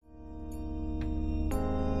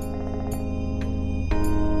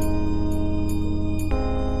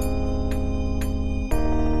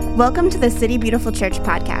Welcome to the City Beautiful Church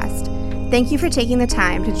podcast. Thank you for taking the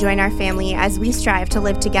time to join our family as we strive to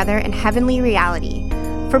live together in heavenly reality.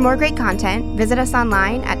 For more great content, visit us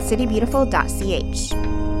online at citybeautiful.ch.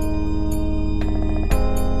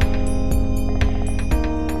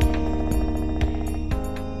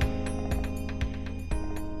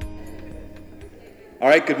 All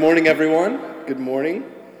right, good morning, everyone. Good morning.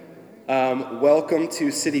 Welcome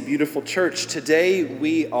to City Beautiful Church. Today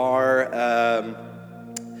we are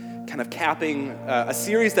kind of capping a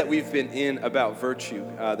series that we've been in about virtue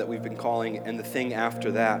that we've been calling And the Thing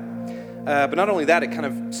After That. But not only that, it kind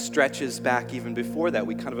of stretches back even before that.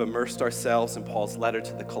 We kind of immersed ourselves in Paul's letter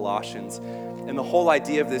to the Colossians. And the whole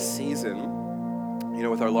idea of this season,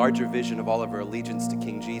 with our larger vision of all of our allegiance to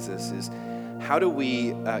King Jesus is how do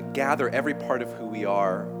we gather every part of who we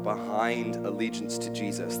are behind allegiance to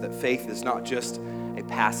Jesus? That faith is not just a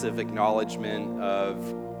passive acknowledgement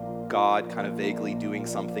of God kind of vaguely doing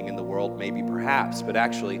something in the world, maybe perhaps, but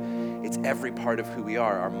actually it's every part of who we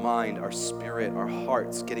are, our mind, our spirit, our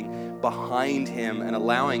hearts, getting behind Him and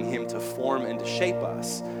allowing Him to form and to shape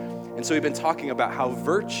us. And so we've been talking about how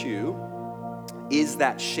virtue is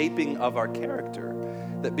that shaping of our character,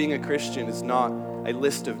 that being a Christian is not a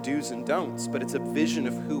list of do's and don'ts, but it's a vision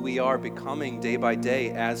of who we are becoming day by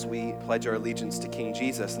day as we pledge our allegiance to King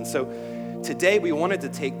Jesus. And so today we wanted to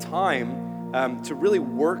take time to really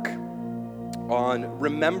work on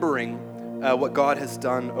remembering what God has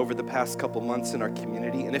done over the past couple months in our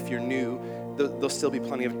community. And if you're new, there'll still be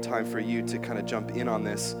plenty of time for you to kind of jump in on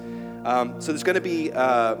this. So there's going to be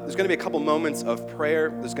a couple moments of prayer.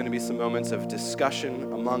 There's going to be some moments of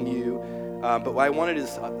discussion among you. But what I wanted is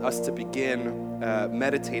us to begin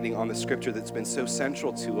meditating on the scripture that's been so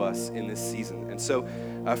central to us in this season. And so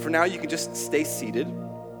for now, you can just stay seated.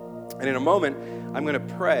 And in a moment, I'm going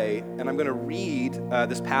to pray, and I'm going to read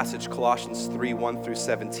this passage, Colossians 3, 1 through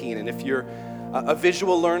 17. And if you're a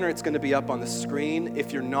visual learner, it's going to be up on the screen.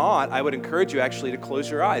 If you're not, I would encourage you actually to close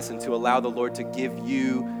your eyes and to allow the Lord to give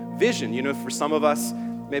you vision. For some of us,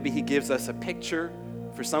 maybe He gives us a picture.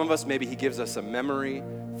 For some of us, maybe He gives us a memory.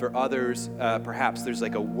 For others, perhaps there's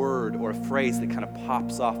like a word or a phrase that kind of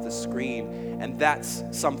pops off the screen, and that's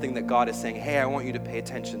something that God is saying, hey, I want you to pay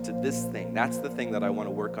attention to this thing. That's the thing that I want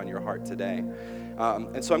to work on your heart today.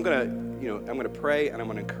 And so I'm going to pray, and I'm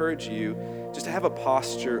going to encourage you just to have a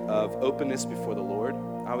posture of openness before the Lord.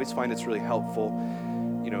 I always find it's really helpful,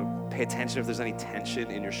 pay attention if there's any tension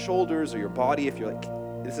in your shoulders or your body. If you're like,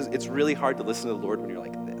 it's really hard to listen to the Lord when you're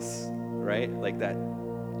like this, right? Like that.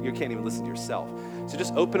 You can't even listen to yourself. So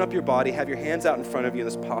just open up your body, have your hands out in front of you in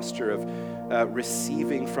this posture of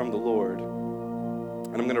receiving from the Lord.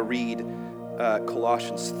 And I'm going to read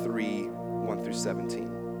Colossians 3, 1 through 17.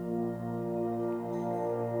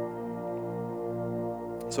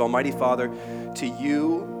 So Almighty Father, to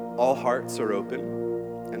you all hearts are open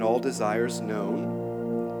and all desires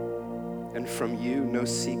known, and from you no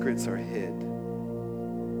secrets are hid.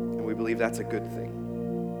 And we believe that's a good thing.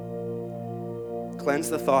 Cleanse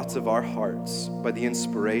the thoughts of our hearts by the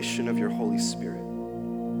inspiration of your Holy Spirit,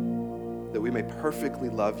 that we may perfectly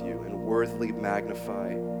love you and worthily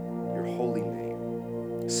magnify your holy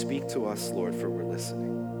name. Speak to us, Lord, for we're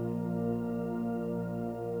listening.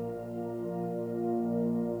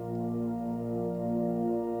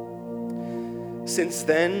 Since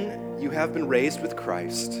then, you have been raised with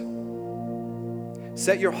Christ.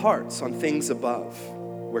 Set your hearts on things above,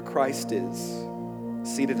 where Christ is,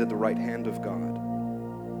 seated at the right hand of God.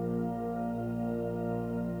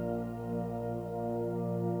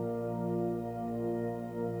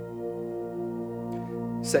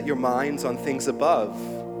 Set your minds on things above,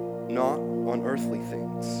 not on earthly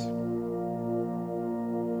things.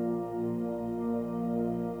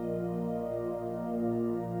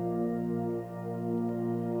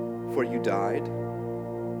 For you died,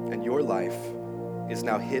 and your life is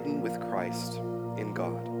now hidden with Christ in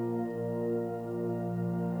God.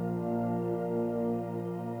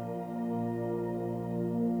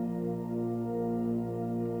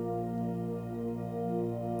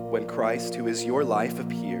 When Christ, who is your life,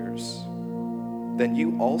 appears, then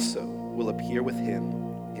you also will appear with Him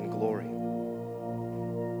in glory.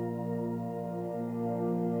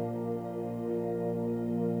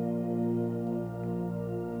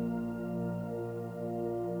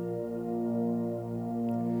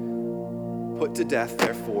 Put to death,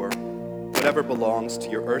 therefore, whatever belongs to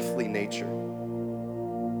your earthly nature: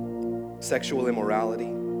 sexual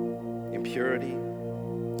immorality, impurity,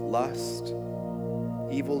 lust,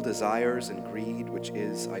 evil desires, and greed, which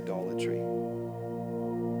is idolatry.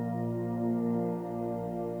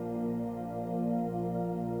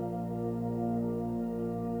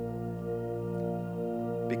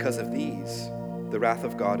 because of these, the wrath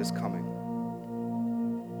of God is coming.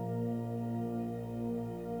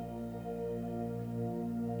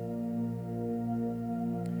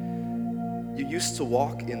 You used to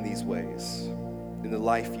walk in these ways, in the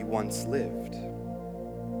life you once lived.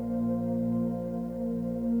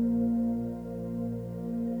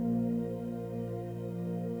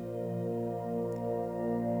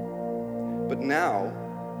 But now,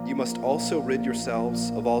 you must also rid yourselves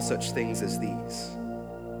of all such things as these: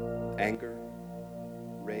 anger,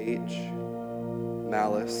 rage,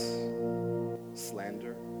 malice,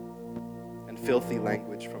 slander, and filthy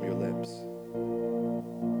language from your lips.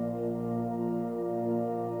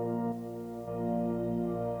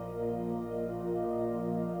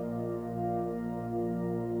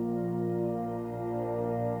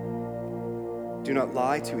 Do not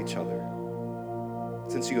lie to each other,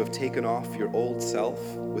 since you have taken off your old self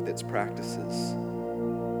with its practices,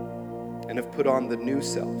 and have put on the new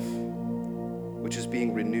self, which is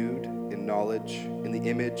being renewed in knowledge in the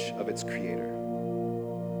image of its Creator.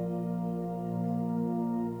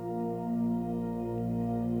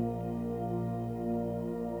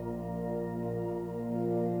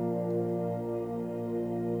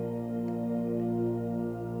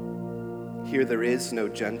 Here there is no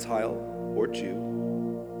Gentile or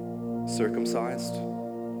Jew, circumcised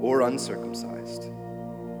or uncircumcised,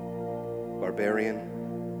 barbarian,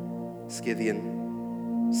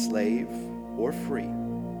 Scythian, slave or free,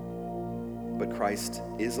 but Christ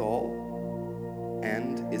is all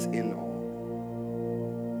and is in all.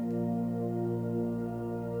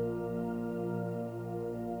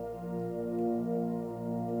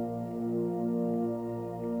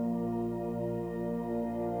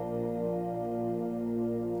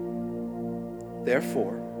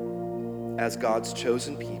 Therefore, as God's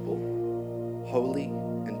chosen people, holy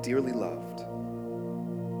and dearly loved,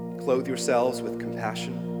 clothe yourselves with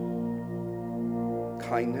compassion,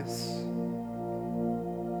 kindness,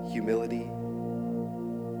 humility,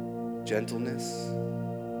 gentleness,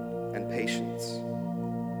 and patience.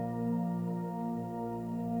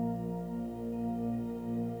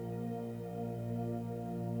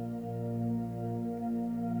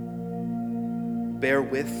 Bear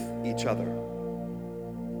with each other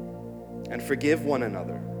and forgive one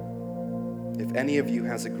another if any of you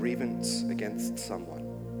has a grievance against someone.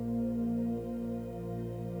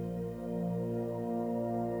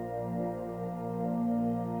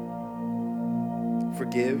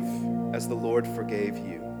 Forgive as the Lord forgave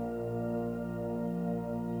you.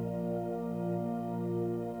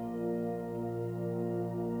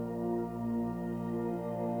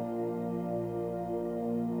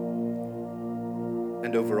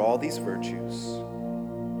 And over all these virtues,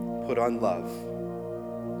 put on love,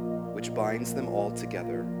 which binds them all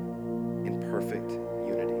together in perfect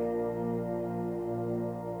unity.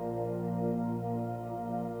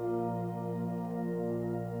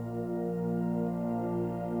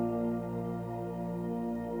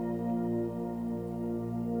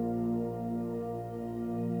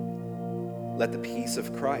 Let the peace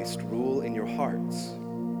of Christ rule in your hearts,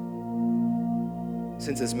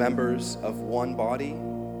 since as members of one body,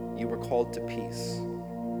 you were called to peace.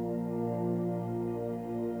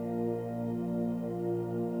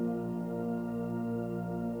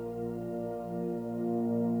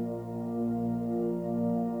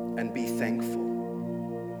 And be thankful.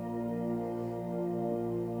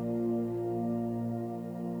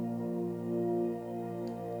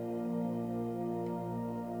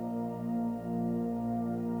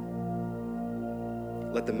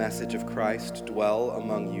 Let the message of Christ dwell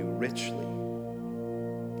among you richly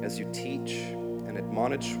as you teach and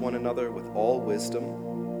admonish one another with all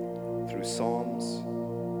wisdom through psalms,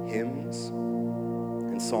 hymns,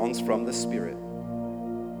 and songs from the Spirit,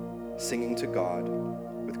 singing to God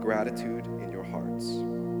with gratitude in your hearts.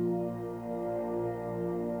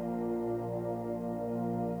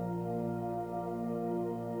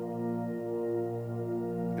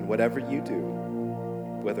 And whatever you do,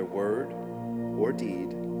 whether word or deed,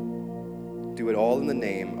 do it all in the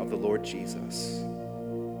name of the Lord Jesus,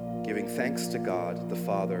 giving thanks to God the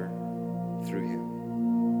Father through him.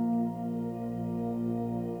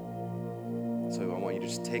 So I want you to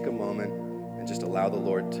just take a moment and just allow the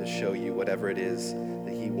Lord to show you whatever it is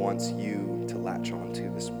that he wants you to latch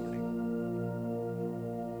onto this morning.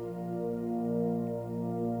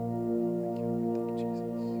 Thank you,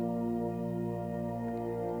 Jesus.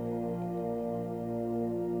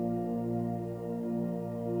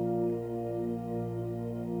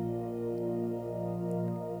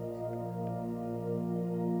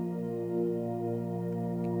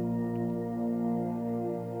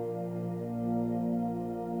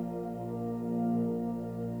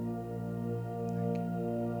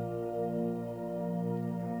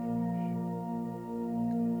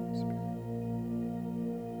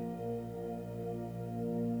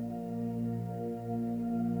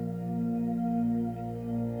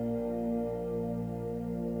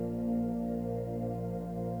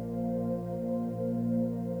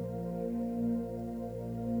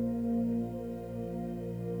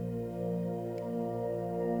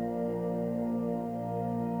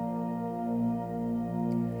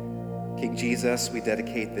 King Jesus, we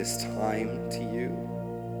dedicate this time to you.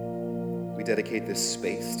 We dedicate this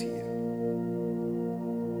space to you.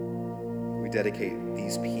 We dedicate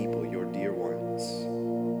these people, your dear ones,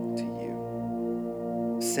 to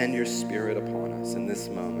you. Send your Spirit upon us in this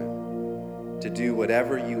moment to do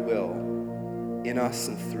whatever you will in us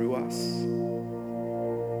and through us.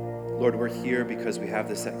 Lord, we're here because we have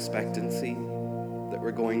this expectancy that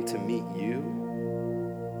we're going to meet you.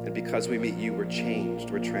 And because we meet you, we're changed,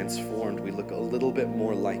 we're transformed. We look a little bit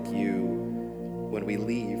more like you when we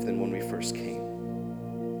leave than when we first came.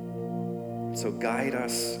 So guide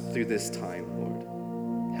us through this time, Lord.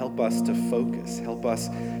 Help us to focus. Help us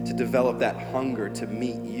to develop that hunger to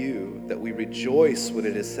meet you, that we rejoice when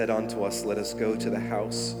it is said unto us, let us go to the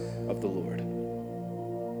house of the Lord.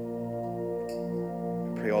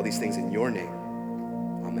 I pray all these things in your name.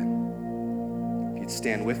 Amen. If you'd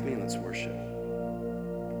stand with me and let's worship.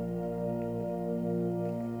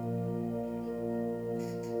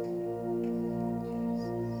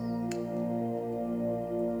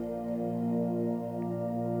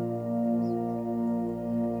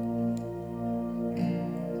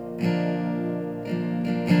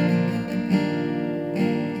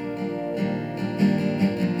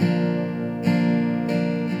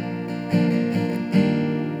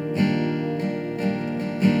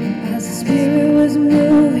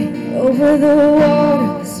 Over the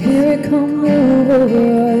water, Spirit, come move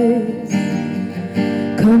over us.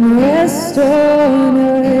 Come rest on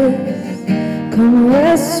us. Come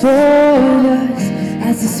rest on us.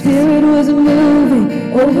 As the Spirit was moving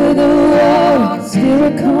over the water,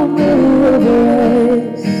 Spirit, come move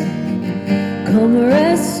over us. Come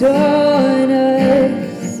rest on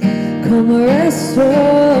us. Come rest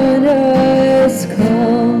on us.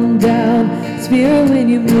 Come down. Spirit, when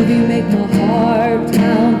you move, you make my heart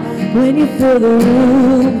pound. When you fill the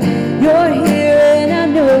room, you're here and I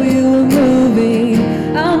know you are moving.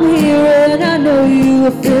 I'm here and I know you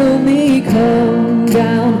will fill me. Come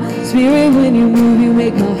down. Spirit, when you move, you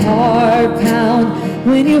make my heart pound.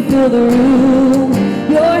 When you fill the room,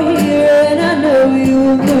 you're here and I know you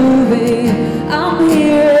are moving. I'm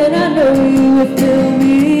here and I know you will fill me.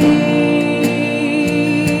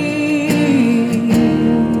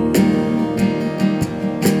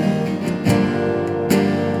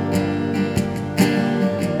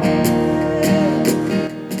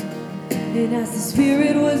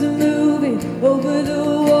 Spirit was moving over the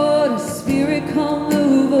water. Spirit, come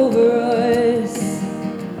move over us.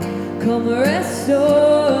 Come rest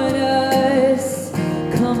on us.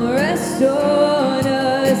 Come rest on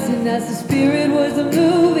us. And as the Spirit was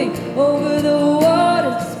moving over the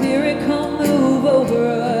water, Spirit, come move over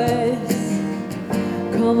us.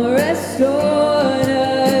 Come rest on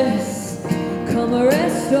us. Come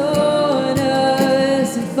rest on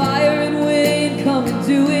us. And fire and wind, come and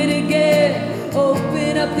do it again.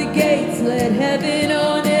 Open up the gates, let heaven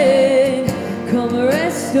on in. Come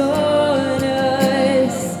rest on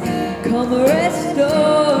us. Come rest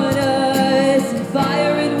on us. And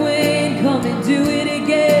fire and wind, come and do it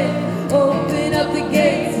again. Open up the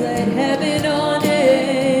gates, let heaven on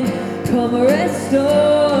in. Come rest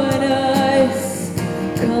on us.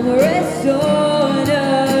 Come rest on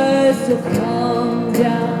us. So come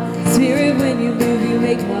down. Spirit, when you move, you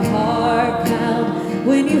make my heart pound.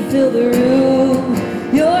 When you fill the room,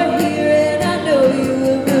 you're here and I know you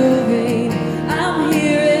are moving. I'm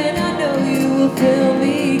here and I know you will fill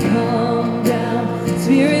me. Come down.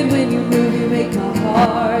 Spirit, when you move, you make my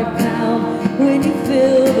heart pound. When you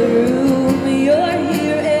fill the room, you're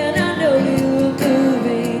here and I know you are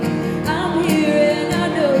moving. I'm here and I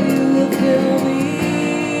know you will fill me.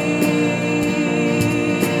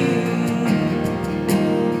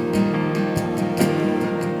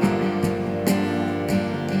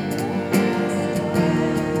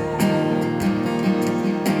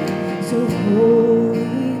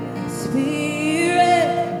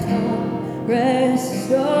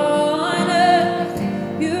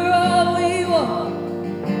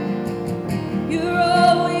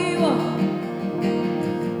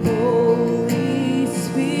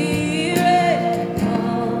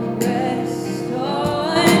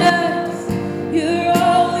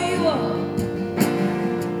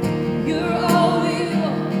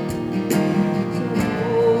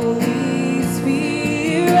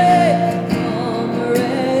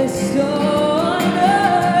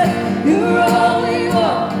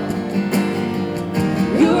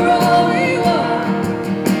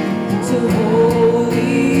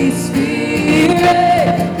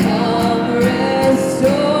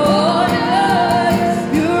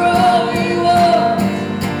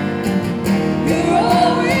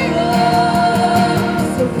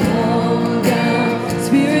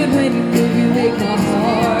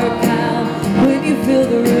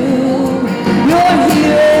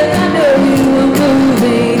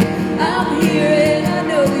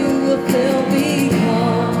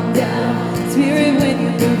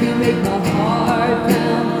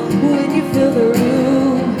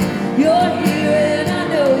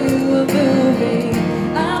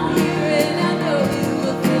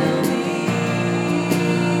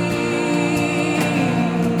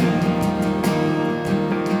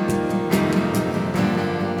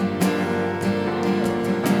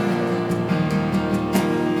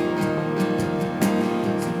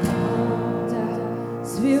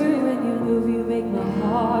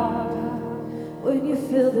 when you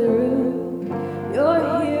fill the room.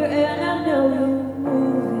 You're here and I know you're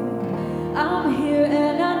moving. I'm here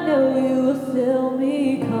and I know you will fill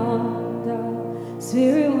me. Calm down,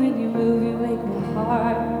 Spirit, when you move, you make my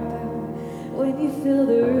heart pound. When you fill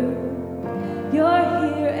the room, you're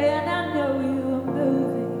here and I know you are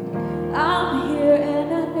moving. I'm here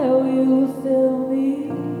and I know you will fill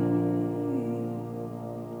me.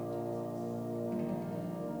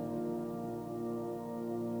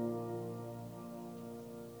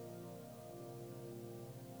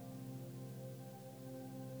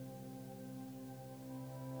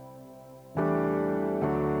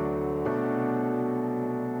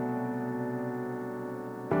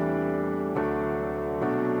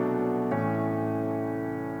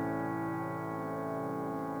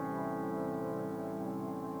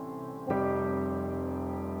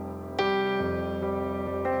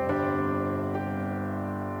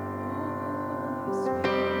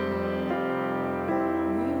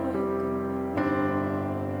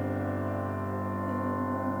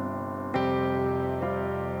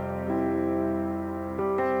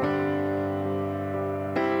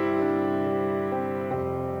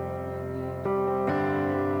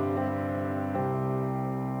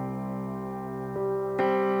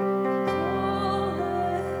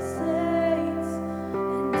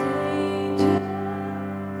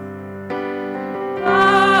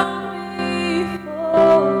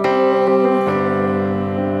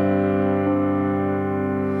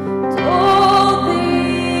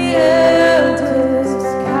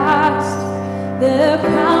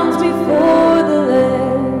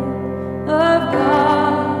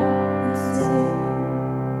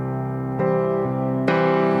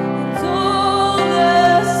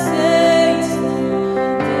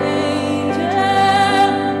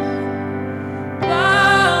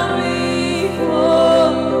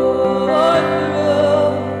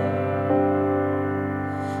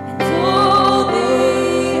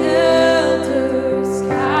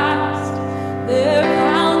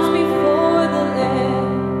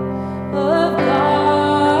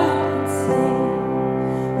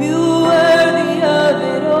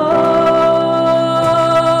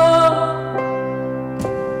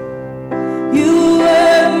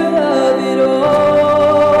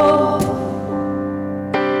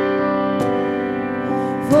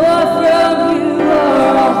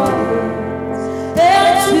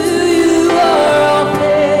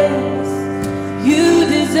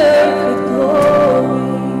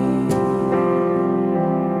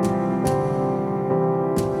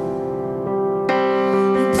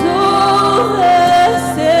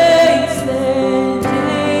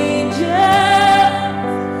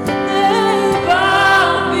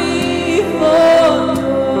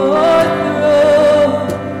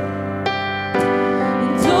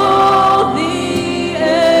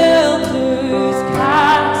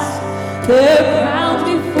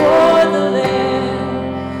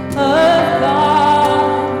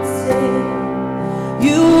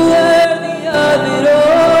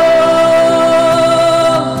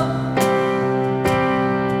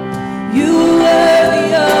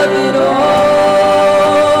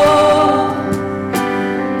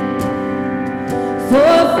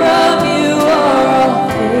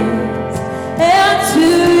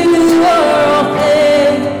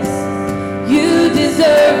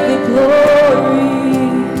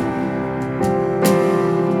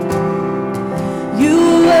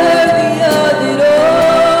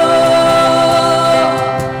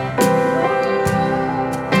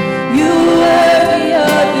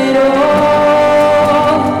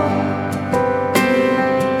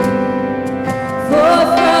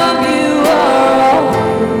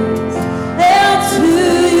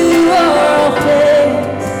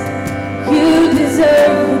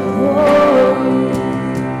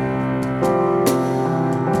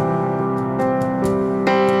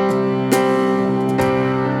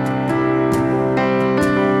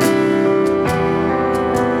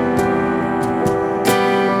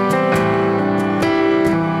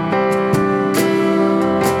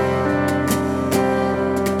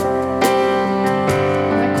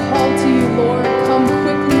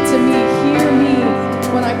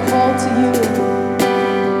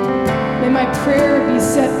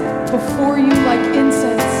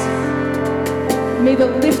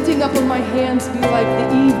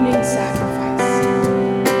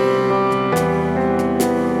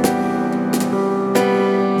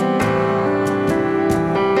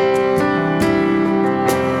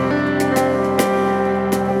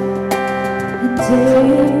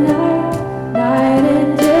 Night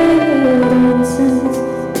and day, let incense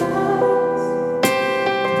rise.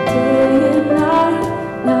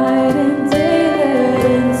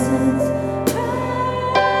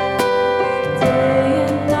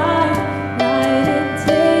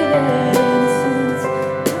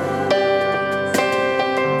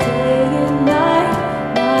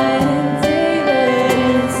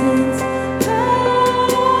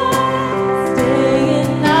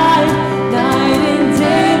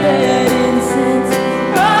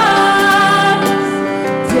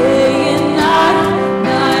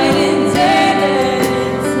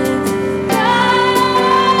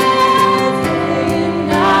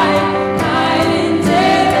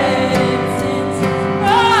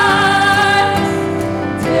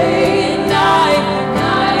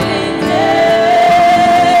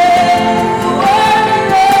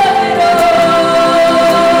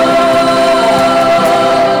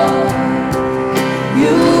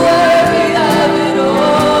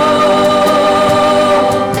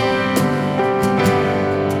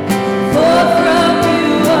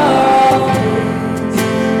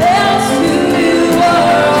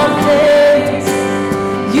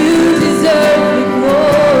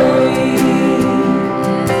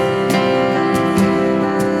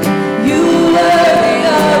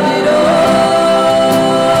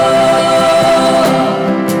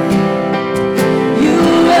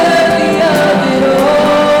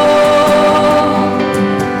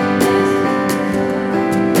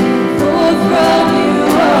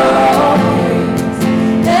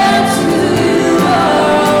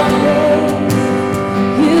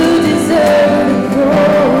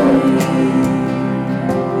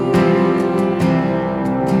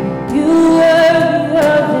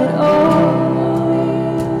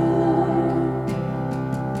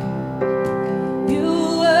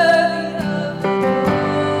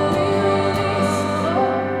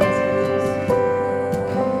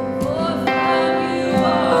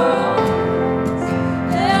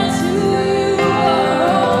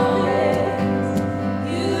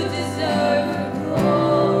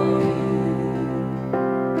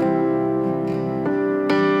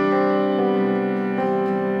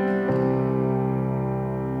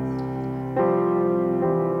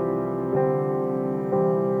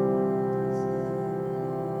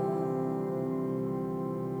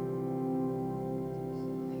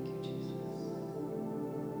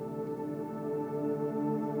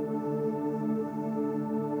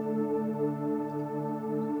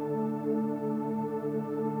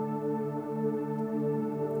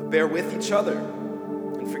 Bear with each other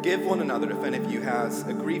and forgive one another if any of you has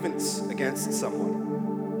a grievance against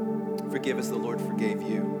someone. Forgive as the Lord forgave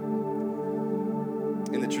you.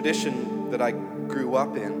 In the tradition that I grew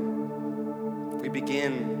up in, we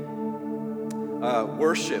begin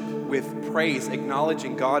worship with praise,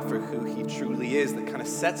 acknowledging God for who He truly is. That kind of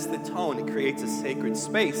sets the tone. It creates a sacred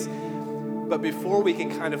space. But before we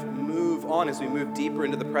can kind of move on, as we move deeper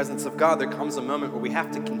into the presence of God, there comes a moment where we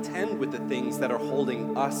have to contend with the things that are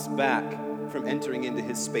holding us back from entering into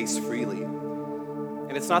His space freely.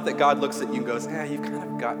 And it's not that God looks at you and goes, you've kind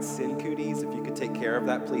of got sin cooties. If you could take care of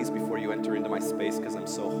that, please, before you enter into my space, because I'm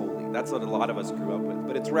so holy. That's what a lot of us grew up with.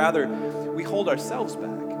 But it's rather, we hold ourselves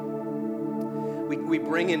back. We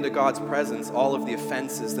bring into God's presence all of the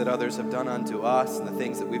offenses that others have done unto us and the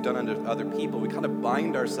things that we've done unto other people. We kind of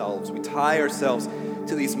bind ourselves. We tie ourselves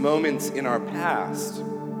to these moments in our past.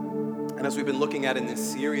 And as we've been looking at in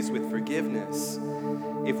this series with forgiveness,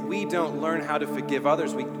 if we don't learn how to forgive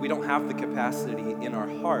others, we don't have the capacity in our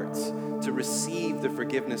hearts to receive the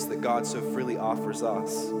forgiveness that God so freely offers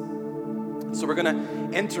us. So we're going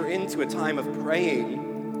to enter into a time of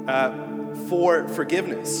praying for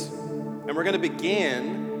forgiveness. And we're going to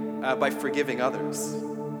begin by forgiving others.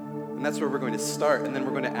 And that's where we're going to start. And then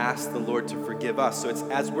we're going to ask the Lord to forgive us. So it's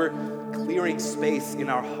as we're clearing space in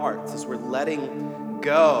our hearts, as we're letting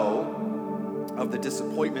go of the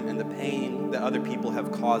disappointment and the pain that other people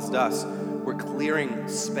have caused us, we're clearing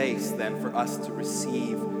space then for us to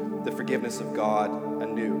receive the forgiveness of God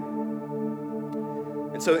anew.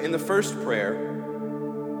 And so in the first prayer,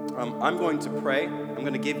 I'm going to pray. I'm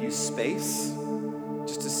going to give you space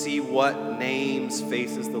just to see what names,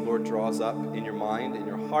 faces the Lord draws up in your mind, in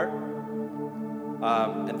your heart.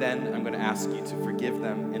 And then I'm going to ask you to forgive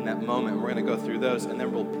them in that moment. We're going to go through those, and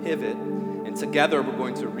then we'll pivot. And together we're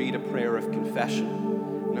going to read a prayer of confession.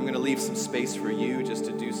 And I'm going to leave some space for you just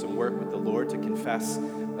to do some work with the Lord, to confess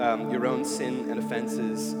your own sin and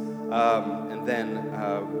offenses. And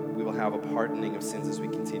then we will have a pardoning of sins as we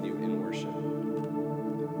continue in worship.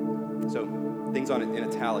 So things on it in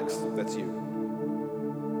italics, that's you.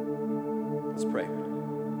 Let's pray.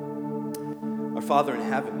 Our Father in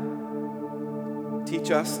heaven,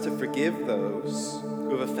 teach us to forgive those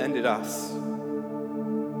who have offended us,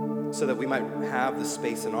 so that we might have the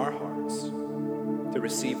space in our hearts to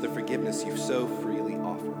receive the forgiveness you so freely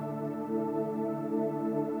offer.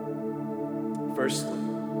 Firstly,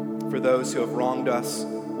 for those who have wronged us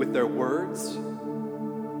with their words,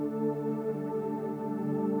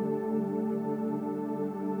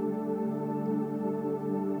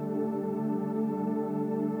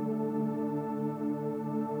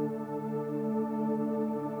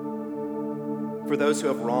 for those who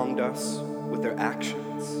have wronged us with their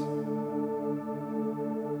actions,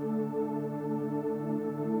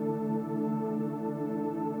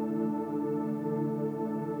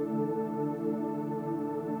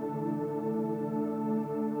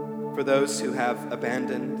 for those who have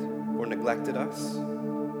abandoned or neglected us,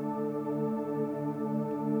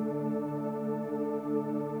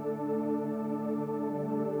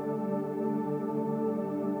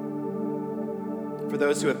 for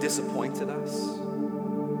those who have disappointed us,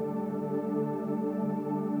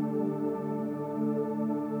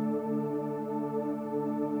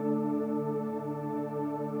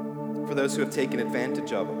 for those who have taken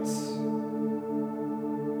advantage of us.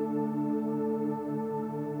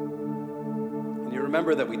 And you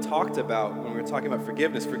remember that we talked about, when we were talking about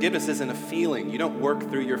forgiveness isn't a feeling. You don't work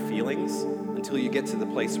through your feelings until you get to the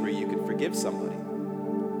place where you can forgive somebody,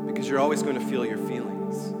 because you're always going to feel your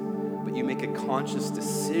feelings. But you make a conscious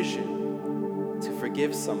decision to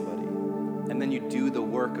forgive somebody, and then you do the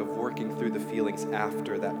work of working through the feelings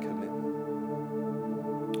after that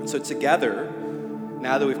commitment. And so together,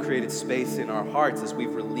 now that we've created space in our hearts, as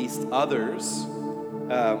we've released others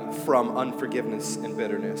from unforgiveness and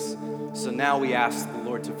bitterness, so now we ask the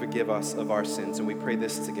Lord to forgive us of our sins, and we pray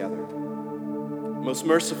this together. Most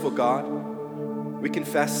merciful God, we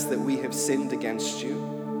confess that we have sinned against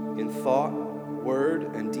you in thought,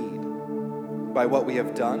 word, and deed, by what we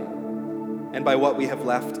have done and by what we have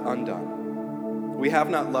left undone. We have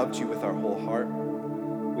not loved you with our whole heart.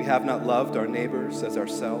 We have not loved our neighbors as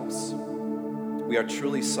ourselves. We are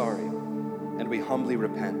truly sorry, and we humbly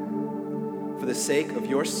repent. For the sake of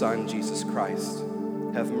your Son, Jesus Christ,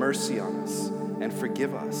 have mercy on us and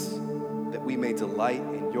forgive us, that we may delight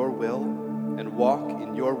in your will and walk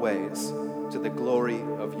in your ways to the glory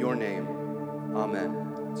of your name.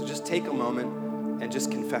 Amen. So just take a moment and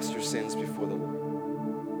just confess your sins before the Lord.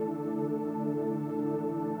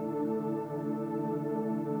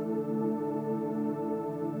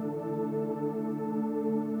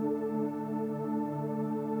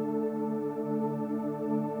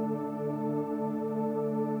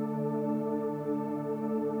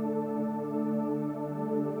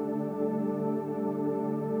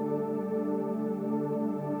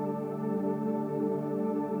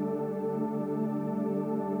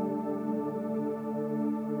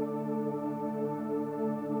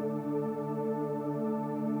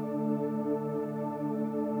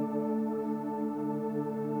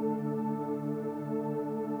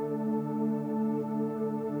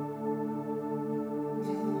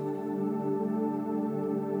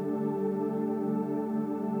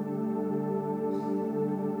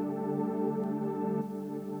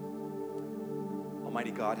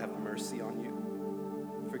 Almighty God, have mercy on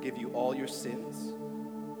you, forgive you all your sins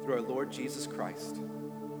through our Lord Jesus Christ,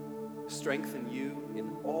 strengthen you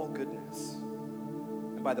in all goodness,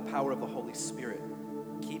 and by the power of the Holy Spirit,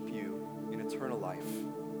 keep you in eternal life.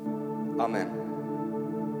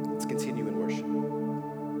 Amen. Let's continue in worship.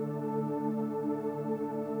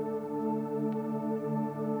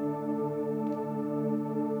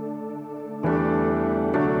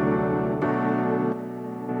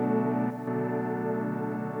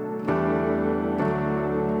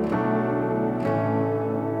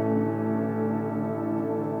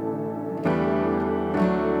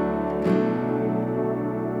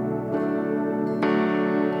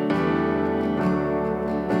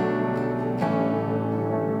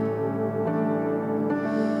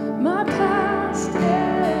 My past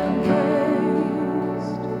embraced,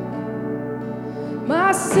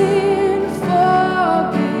 my sin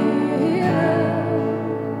forgiven.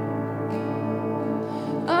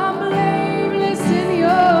 I'm blameless in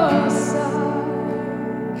your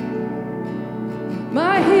sight.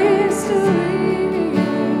 My history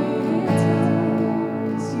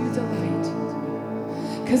returns. You elevate,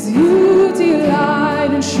 'cause you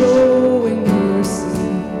delight in showing mercy.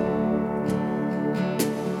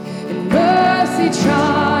 Mercy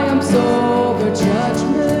triumphs over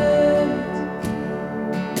judgment.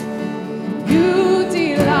 You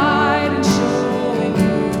delight in showing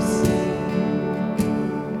mercy.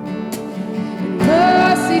 And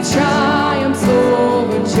mercy triumphs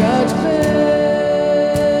over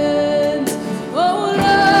judgment. Oh,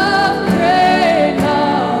 love, great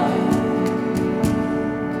love.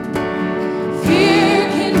 Fear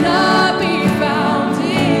cannot be found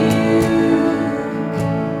in you.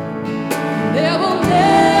 There will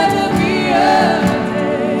never be a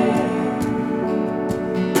day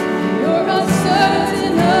you're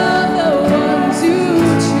uncertain of the ones you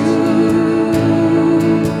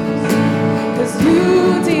choose, 'cause you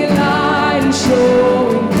delight in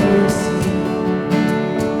showing mercy.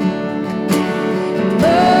 And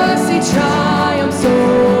mercy triumphs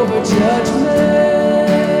over judgment,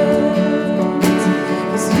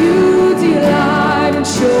 'cause you delight in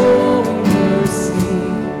showing mercy.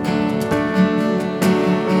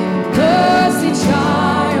 Mercy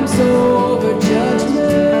triumphs over judgment.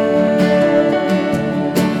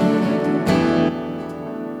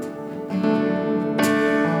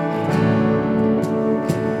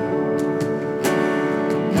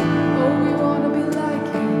 Oh, we want to be like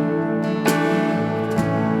you.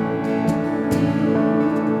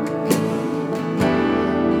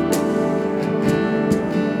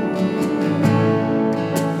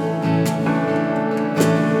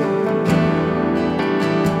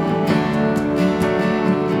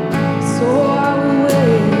 So I will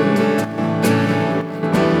wait.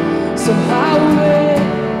 So I will wait.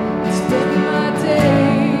 Spend my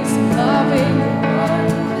days loving the one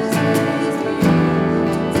who has raised me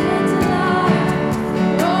dead to life.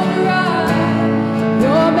 All right,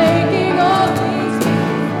 you're making all things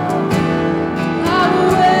beautiful. I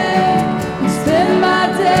will wait and spend my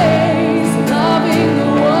days loving the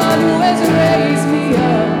one who has raised me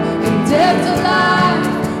up from death to life.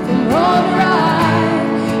 From all right,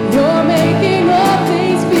 you're making all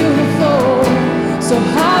things beautiful. So I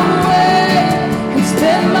will wait and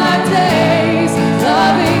spend my days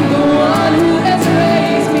loving the one who has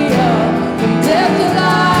raised me up from death to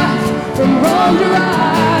life, from wrong to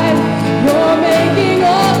right. You're making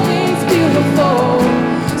all things beautiful.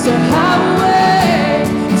 So I will wait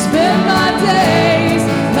and spend my days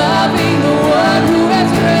loving the one who has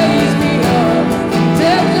raised me up from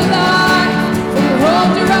death to life, from wrong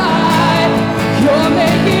to right. You're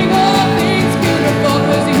making all things beautiful,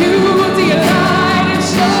 'cause you delight in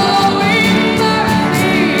showing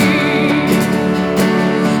mercy.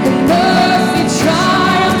 And mercy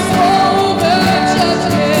triumphs over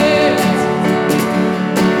judgment.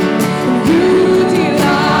 And you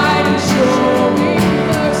delight in showing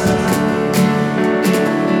mercy.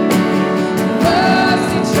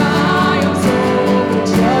 Mercy triumphs over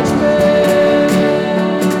judgment.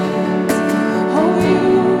 Oh, you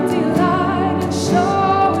delight in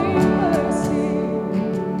showing mercy.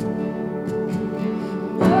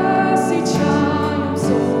 Mercy triumphs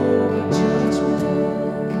over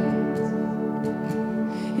judgment.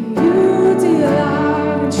 And you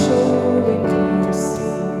delight in showing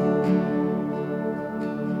mercy.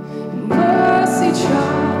 And mercy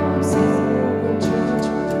triumphs over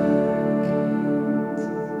judgment.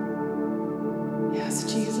 Yes,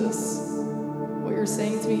 Jesus, what you're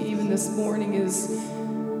saying to me even this morning is,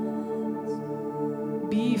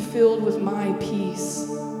 be filled with my peace.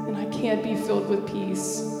 And I can't be filled with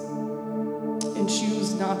peace and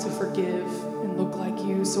choose not to forgive and look like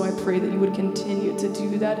you. So I pray that you would continue to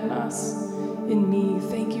do that in us, in me.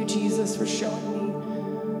 Thank you, Jesus, for showing me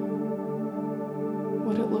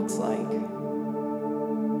what it looks like.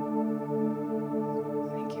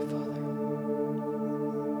 Thank you, Father.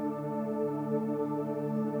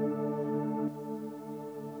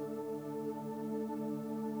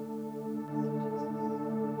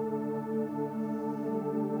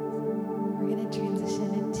 We're going to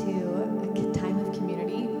transition into a time of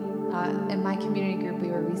community. In my community group, we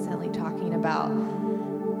were recently talking about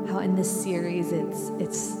how in this series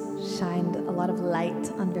it's shined a lot of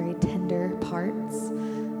light on very tender parts.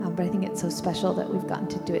 But I think it's so special that we've gotten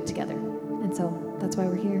to do it together. And so that's why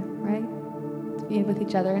we're here, right? To be with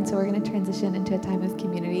each other. And so we're going to transition into a time of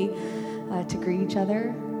community to greet each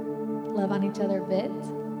other, love on each other a bit.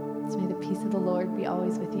 So may the peace of the Lord be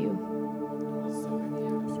always with you.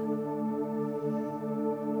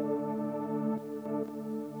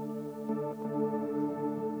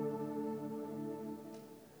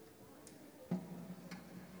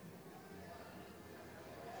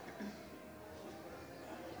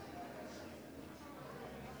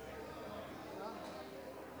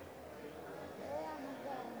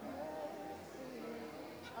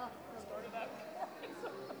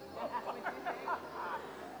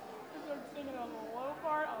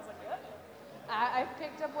 I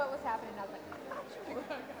picked up what was happening. I was like,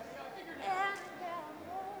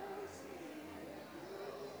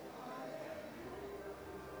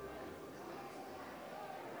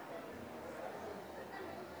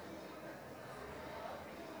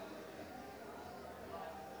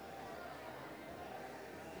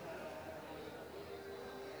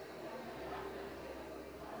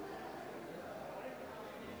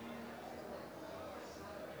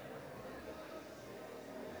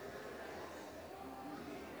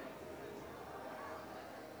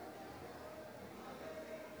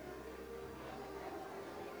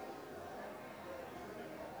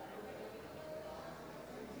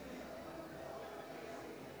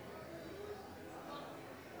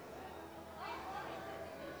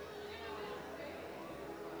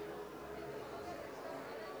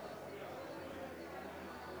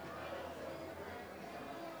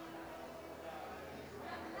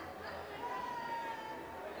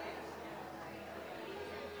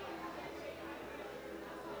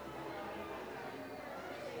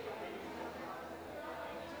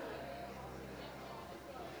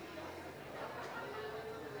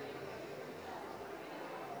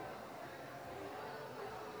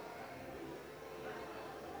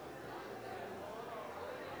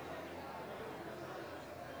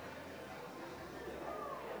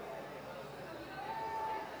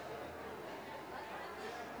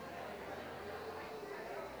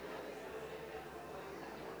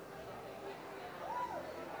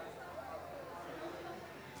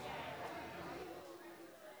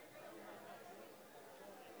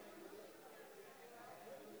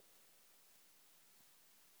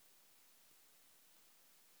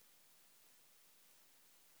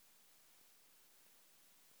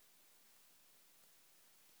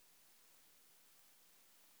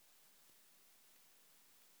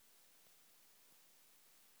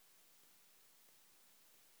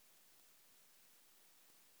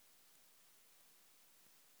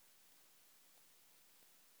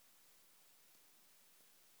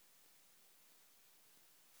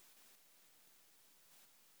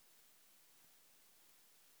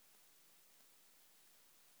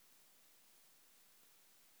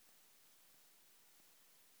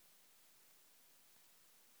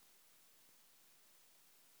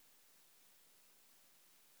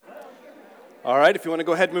 All right, if you want to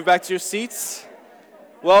go ahead and move back to your seats.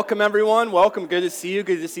 Welcome, everyone. Welcome. Good to see you.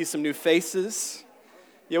 Good to see some new faces.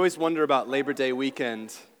 You always wonder about Labor Day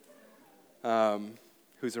weekend,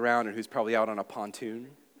 who's around and who's probably out on a pontoon.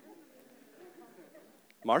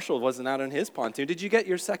 Marshall wasn't out on his pontoon. Did you get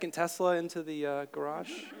your second Tesla into the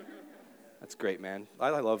garage? That's great, man. I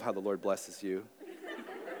love how the Lord blesses you.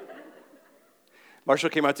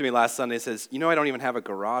 Marshall came up to me last Sunday and says, I don't even have a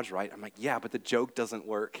garage, right? I'm like, yeah, but the joke doesn't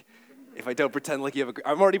work if I don't pretend like you have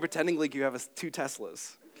I'm already pretending like you have two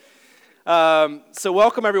Teslas. So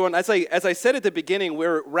welcome, everyone. As I said at the beginning,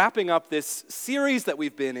 we're wrapping up this series that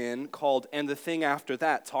we've been in called And the Thing After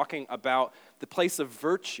That, talking about the place of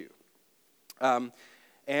virtue. And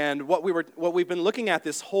what we've been looking at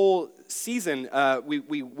this whole season,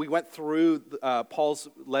 we went through Paul's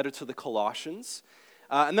letter to the Colossians,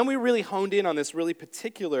 and then we really honed in on this really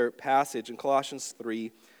particular passage in Colossians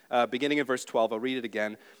 3, beginning in verse 12. I'll read it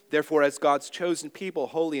again. Therefore, as God's chosen people,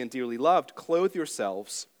 holy and dearly loved, clothe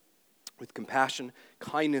yourselves with compassion,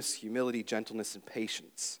 kindness, humility, gentleness, and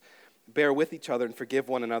patience. Bear with each other and forgive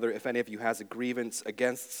one another if any of you has a grievance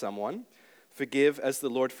against someone. Forgive as the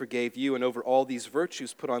Lord forgave you, and over all these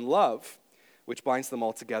virtues put on love, which binds them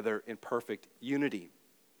all together in perfect unity.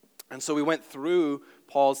 And so we went through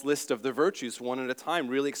Paul's list of the virtues one at a time,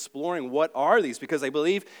 really exploring what are these, because I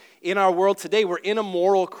believe in our world today we're in a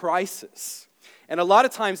moral crisis. And a lot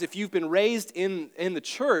of times if you've been raised in the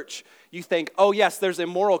church, you think, oh yes, there's a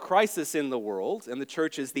moral crisis in the world, and the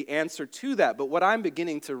church is the answer to that. But what I'm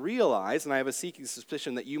beginning to realize, and I have a seeking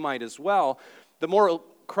suspicion that you might as well, the moral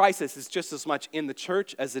crisis is just as much in the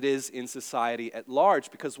church as it is in society at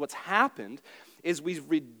large, because what's happened is we've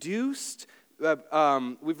reduced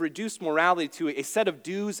morality to a set of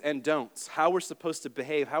do's and don'ts, how we're supposed to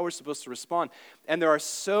behave, how we're supposed to respond. And there are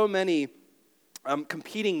so many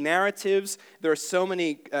competing narratives. There are so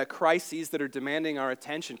many crises that are demanding our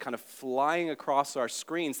attention, kind of flying across our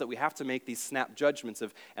screens, that we have to make these snap judgments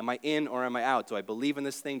of, am I in or am I out? Do I believe in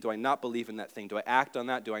this thing? Do I not believe in that thing? Do I act on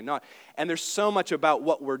that? Do I not? And there's so much about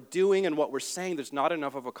what we're doing and what we're saying, there's not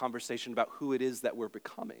enough of a conversation about who it is that we're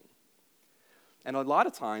becoming. And a lot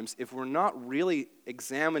of times, if we're not really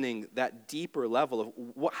examining that deeper level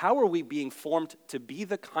of how are we being formed to be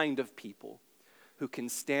the kind of people who can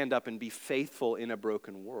stand up and be faithful in a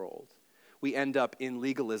broken world, we end up in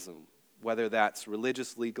legalism, whether that's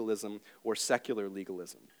religious legalism or secular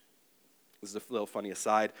legalism. This is a little funny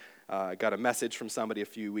aside. I got a message from somebody a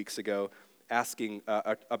few weeks ago asking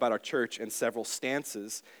about our church and several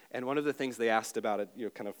stances, and one of the things they asked about it,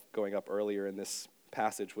 kind of going up earlier in this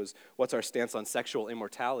passage, was what's our stance on sexual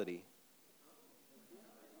immortality?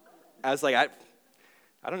 I was like,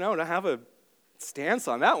 I don't know, I don't have a stance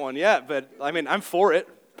on that one yet, but I mean, I'm for it,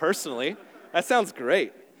 personally. That sounds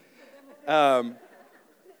great. But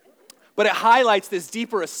it highlights this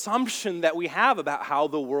deeper assumption that we have about how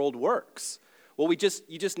the world works. Well, you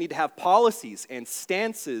just need to have policies and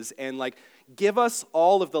stances and give us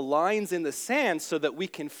all of the lines in the sand so that we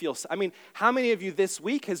can feel. I mean, how many of you this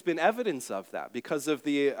week has been evidence of that because of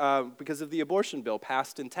the abortion bill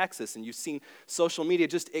passed in Texas, and you've seen social media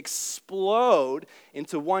just explode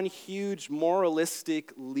into one huge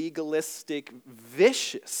moralistic, legalistic,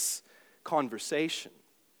 vicious conversation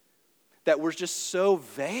that we're just so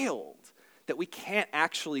veiled that we can't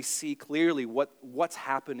actually see clearly what's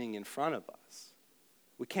happening in front of us.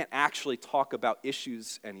 We can't actually talk about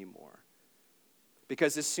issues anymore.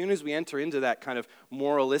 Because as soon as we enter into that kind of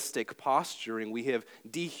moralistic posturing, we have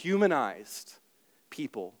dehumanized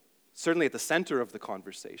people, certainly at the center of the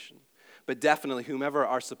conversation, but definitely whomever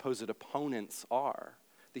our supposed opponents are.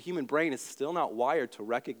 The human brain is still not wired to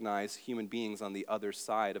recognize human beings on the other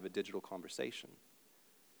side of a digital conversation.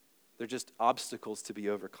 They're just obstacles to be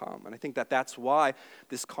overcome. And I think that's why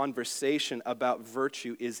this conversation about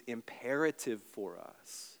virtue is imperative for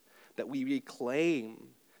us, that we reclaim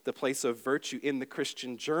the place of virtue in the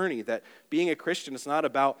Christian journey, that being a Christian is not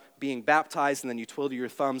about being baptized and then you twiddle your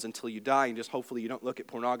thumbs until you die and just hopefully you don't look at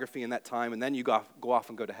pornography in that time and then you go off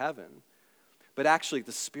and go to heaven. But actually,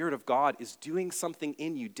 the Spirit of God is doing something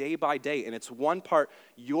in you day by day, and it's one part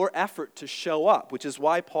your effort to show up, which is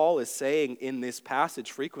why Paul is saying in this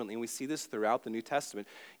passage frequently, and we see this throughout the New Testament,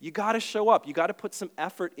 you got to show up. You got to put some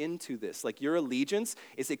effort into this. Your allegiance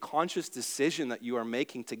is a conscious decision that you are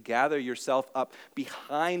making to gather yourself up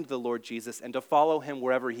behind the Lord Jesus and to follow him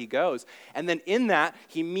wherever he goes. And then in that,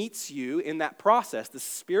 he meets you in that process. The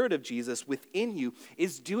Spirit of Jesus within you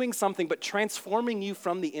is doing something but transforming you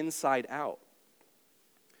from the inside out.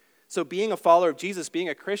 So being a follower of Jesus, being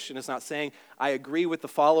a Christian, is not saying, I agree with the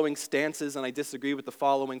following stances and I disagree with the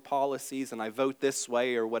following policies and I vote this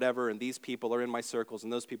way or whatever, and these people are in my circles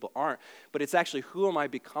and those people aren't. But it's actually, who am I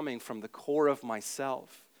becoming from the core of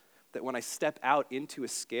myself? That when I step out into a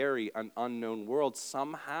scary and unknown world,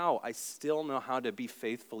 somehow I still know how to be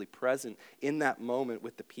faithfully present in that moment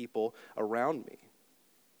with the people around me.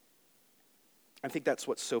 I think that's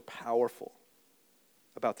what's so powerful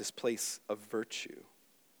about this place of virtue.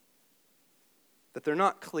 That they're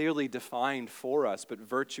not clearly defined for us, but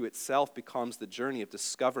virtue itself becomes the journey of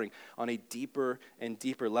discovering on a deeper and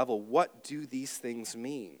deeper level, what do these things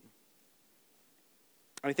mean?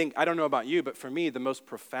 I don't know about you, but for me, the most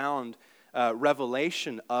profound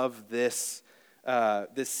revelation of this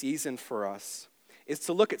season for us is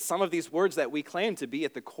to look at some of these words that we claim to be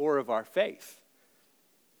at the core of our faith.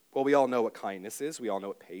 Well, we all know what kindness is. We all know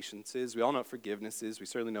what patience is. We all know what forgiveness is. We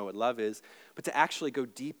certainly know what love is. But to actually go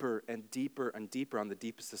deeper and deeper and deeper on the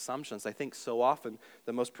deepest assumptions, I think so often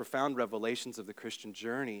the most profound revelations of the Christian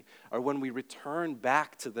journey are when we return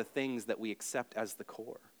back to the things that we accept as the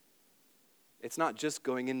core. It's not just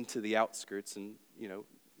going into the outskirts, and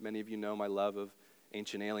many of you know my love of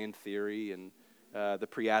ancient alien theory and the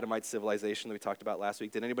pre-Adamite civilization that we talked about last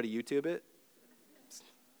week. Did anybody YouTube it?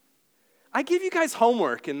 I give you guys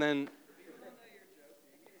homework, and then...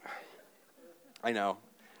 I know.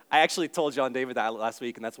 I actually told John David that last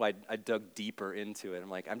week, and that's why I dug deeper into it. I'm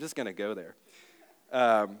like, I'm just going to go there.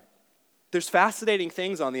 There's fascinating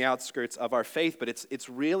things on the outskirts of our faith, but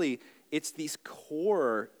it's these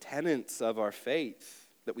core tenets of our faith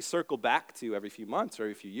that we circle back to every few months or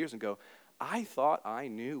every few years and go, I thought I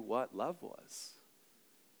knew what love was.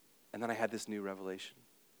 And then I had this new revelation.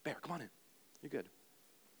 Bear, come on in. You're good.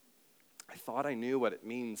 I thought I knew what it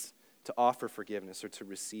means to offer forgiveness or to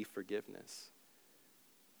receive forgiveness.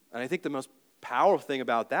 And I think the most powerful thing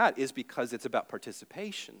about that is because it's about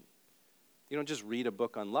participation. You don't just read a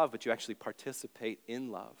book on love, but you actually participate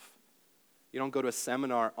in love. You don't go to a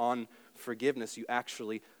seminar on forgiveness. You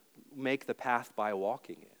actually make the path by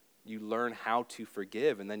walking it. You learn how to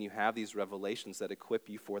forgive, and then you have these revelations that equip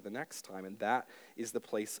you for the next time, and that is the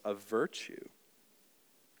place of virtue.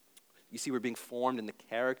 You see, we're being formed in the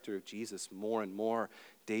character of Jesus more and more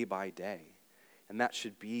day by day, and that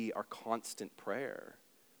should be our constant prayer.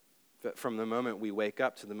 That from the moment we wake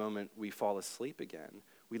up to the moment we fall asleep again,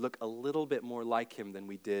 we look a little bit more like him than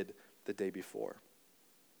we did the day before.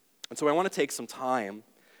 And so I want to take some time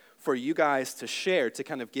for you guys to share, to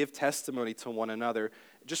kind of give testimony to one another,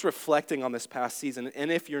 just reflecting on this past season.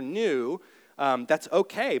 And if you're new, that's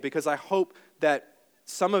okay, because I hope that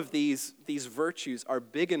some of these virtues are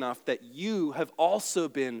big enough that you have also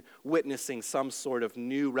been witnessing some sort of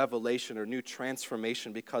new revelation or new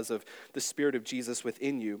transformation because of the Spirit of Jesus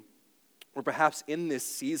within you. Or perhaps in this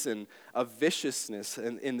season of viciousness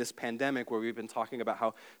in this pandemic where we've been talking about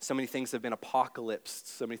how so many things have been apocalypsed,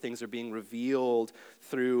 so many things are being revealed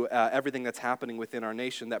through everything that's happening within our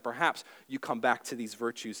nation, that perhaps you come back to these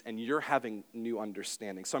virtues and you're having new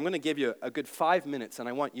understanding. So I'm going to give you a good 5 minutes, and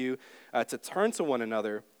I want you to turn to one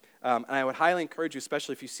another. And I would highly encourage you,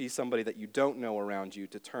 especially if you see somebody that you don't know around you,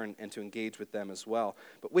 to turn and to engage with them as well.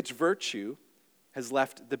 But which virtue has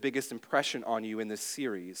left the biggest impression on you in this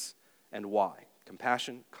series? And why?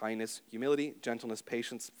 Compassion, kindness, humility, gentleness,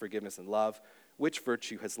 patience, forgiveness, and love. Which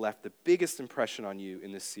virtue has left the biggest impression on you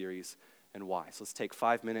in this series, and why? So let's take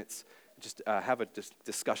 5 minutes and just have a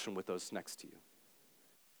discussion with those next to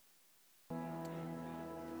you.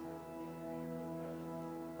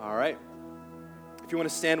 All right. If you want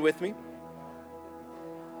to stand with me,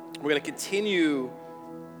 we're going to continue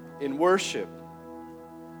in worship.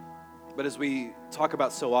 But as we talk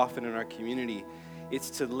about so often in our community, it's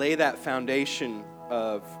to lay that foundation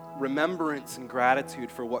of remembrance and gratitude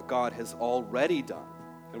for what God has already done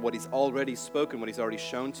and what he's already spoken, what he's already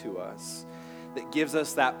shown to us, that gives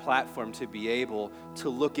us that platform to be able to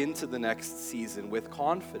look into the next season with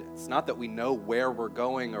confidence. Not that we know where we're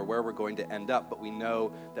going or where we're going to end up, but we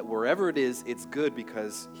know that wherever it is, it's good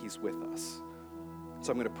because he's with us.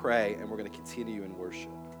 So I'm going to pray, and we're going to continue in worship.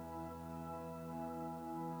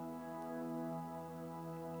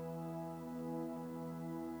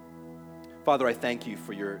 Father, I thank you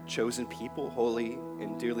for your chosen people, holy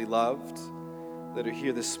and dearly loved, that are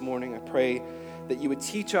here this morning. I pray that you would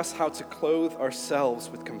teach us how to clothe ourselves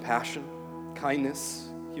with compassion, kindness,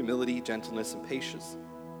 humility, gentleness, and patience.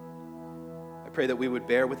 I pray that we would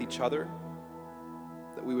bear with each other,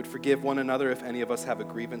 that we would forgive one another if any of us have a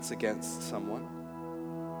grievance against someone.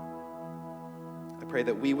 I pray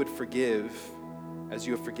that we would forgive as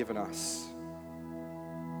you have forgiven us.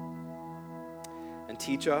 And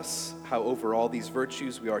teach us how over all these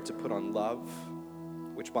virtues we are to put on love,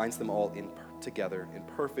 which binds them all together in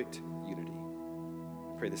perfect unity.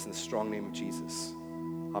 I pray this in the strong name of Jesus.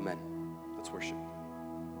 Amen. Let's worship.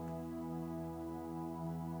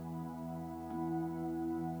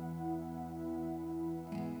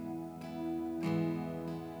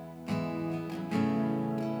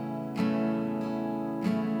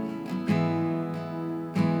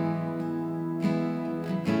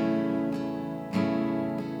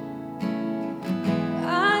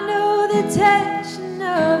 Tension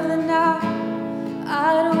of the night,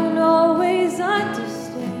 I don't always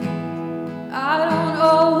understand. I don't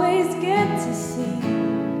always get to see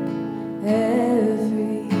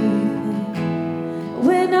everything.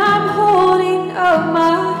 When I'm holding up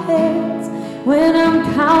my hands, when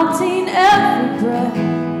I'm counting every breath,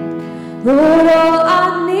 Lord, all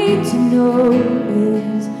I need to know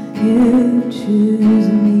is you choose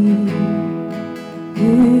me.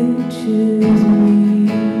 You choose me.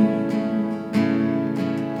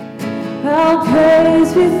 I'll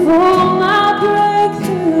praise before my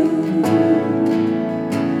breakthrough,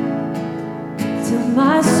 till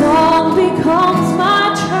my song becomes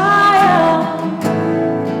my triumph.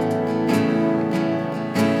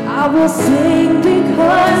 I will sing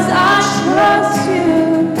because I trust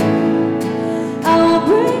you. I will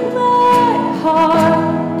bring my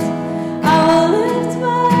heart. I will lift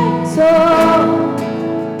my soul.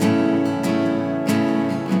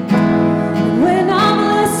 And when I'm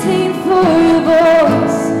listening for your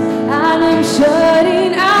voice and I'm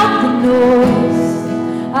shutting out the noise,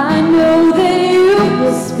 I know that you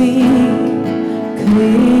will speak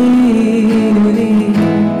clearly.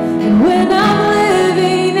 And when I'm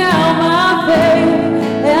living out my faith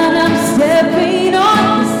and I'm stepping on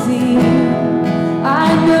the scene,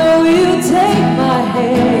 I know you take my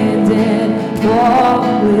hand and walk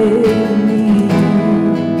with me.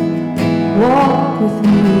 Walk with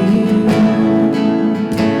me.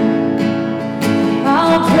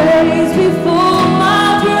 I'll praise before my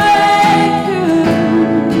breakthrough,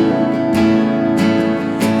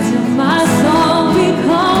 till my song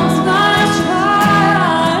becomes my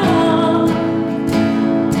triumph.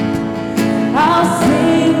 I'll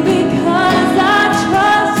sing because I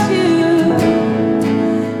trust you.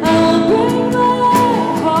 I will bring my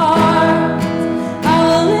heart. I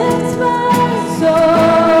will lift my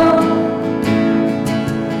soul.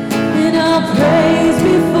 And I'll praise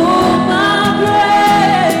before my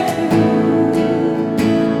breakthrough,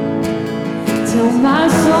 till my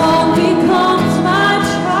song becomes my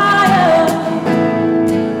triumph.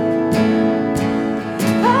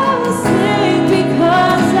 I will sing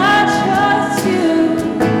because I trust you.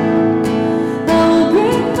 I will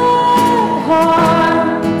bring my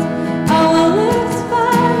heart. I will lift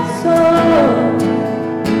my soul.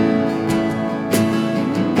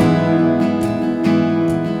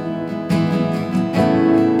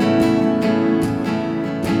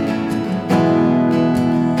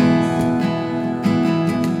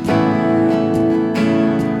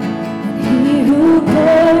 He who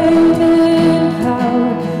came in power,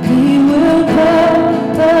 he will come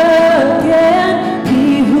again. He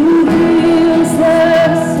who heals the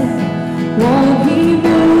sick, won't he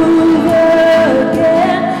move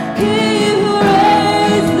again? He who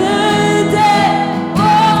raised the dead,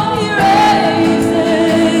 won't he raise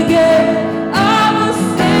again? I will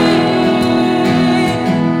sing,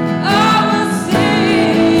 I will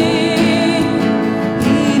sing.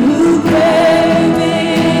 He who came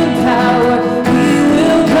in power, he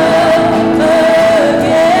will come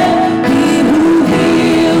again. He who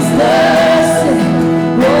heals the sick,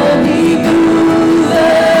 won't he move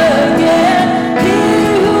again? He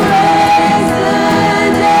who raised the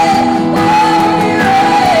dead, won't he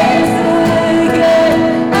raise again?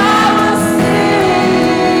 I will sing,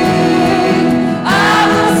 I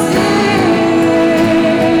will sing,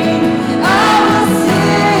 I will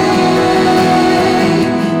sing,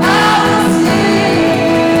 I will sing.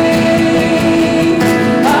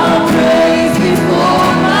 I'll praise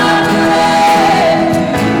before my breath,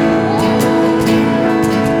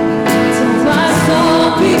 till my song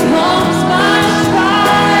becomes my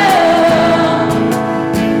triumph.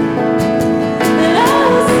 And I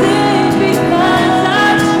will sing because I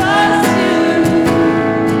trust you.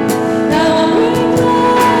 I will bring my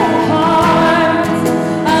heart.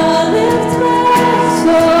 I will lift my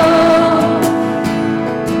soul.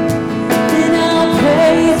 And I'll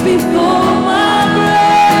praise before my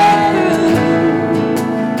breakthrough,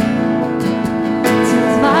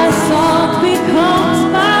 till my song becomes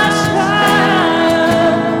my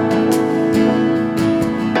triumph.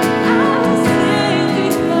 I will sing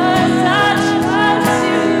because I trust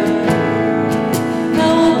you. I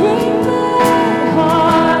will bring my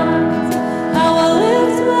heart. I will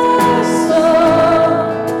lift my soul.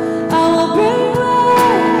 I will bring my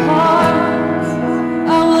heart.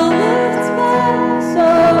 I will lift my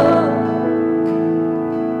soul.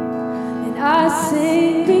 And I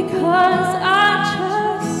sing because I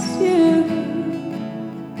trust you.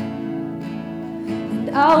 And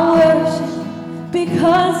I worship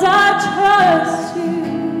because I trust you.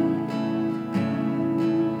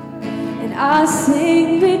 And I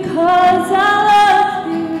sing because I love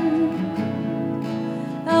you.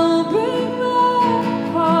 I will bring my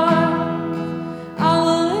heart. I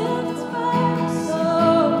will lift my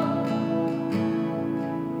soul.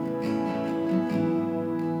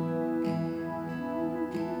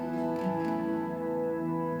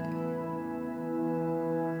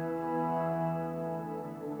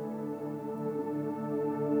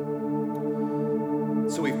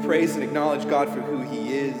 So we've praised and acknowledged God for who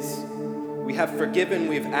he is. We have forgiven,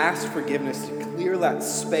 we've asked forgiveness to clear that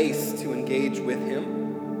space to engage with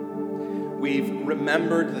him. We've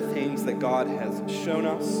remembered the things that God has shown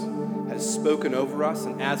us, has spoken over us,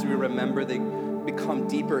 and as we remember, they become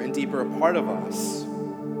deeper and deeper a part of us.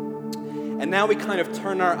 And now we kind of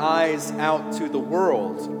turn our eyes out to the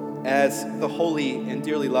world as the holy and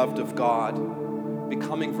dearly loved of God,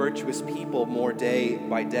 becoming virtuous people more day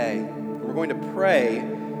by day. And we're going to pray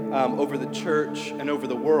over the church and over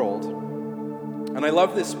the world. And I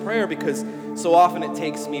love this prayer because so often it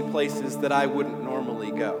takes me places that I wouldn't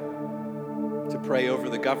normally go. To pray over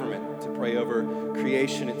the government, to pray over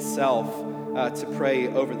creation itself, to pray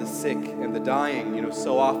over the sick and the dying. You know,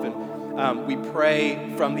 so often we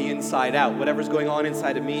pray from the inside out. Whatever's going on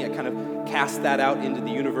inside of me, I kind of cast that out into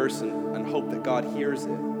the universe and hope that God hears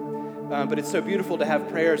it. But it's so beautiful to have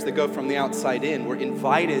prayers that go from the outside in. We're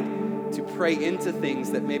invited to pray into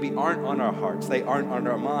things that maybe aren't on our hearts, they aren't on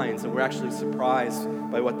our minds, and we're actually surprised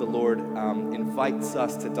by what the Lord invites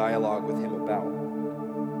us to dialogue with Him about.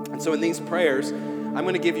 And so in these prayers, I'm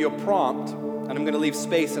going to give you a prompt, and I'm going to leave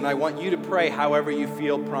space, and I want you to pray however you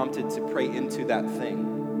feel prompted to pray into that thing.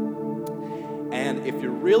 And if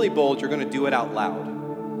you're really bold, you're going to do it out loud,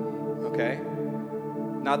 okay?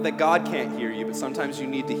 Not that God can't hear you, but sometimes you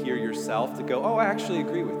need to hear yourself to go, oh, I actually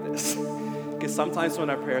agree with this. Because sometimes when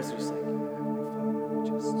our prayers are just like,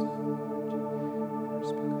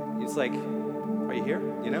 it's like, are you here?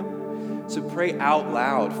 You know? So pray out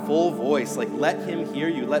loud, full voice, like let Him hear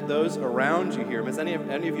you, let those around you hear Him. Has any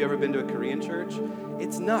of you ever been to a Korean church?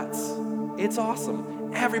 It's nuts. It's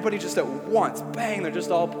awesome. Everybody just at once, bang, they're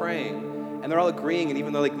just all praying. And they're all agreeing, and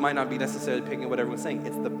even though they might not be necessarily picking up what everyone's saying,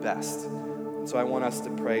 it's the best. So I want us to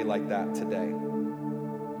pray like that today.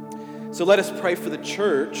 So let us pray for the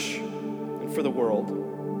church and for the world.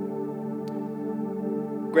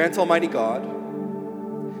 Grant, Almighty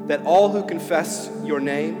God, that all who confess your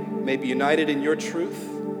name may be united in your truth,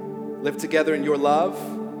 live together in your love,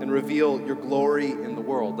 and reveal your glory in the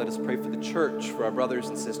world. Let us pray for the church, for our brothers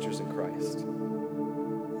and sisters in Christ.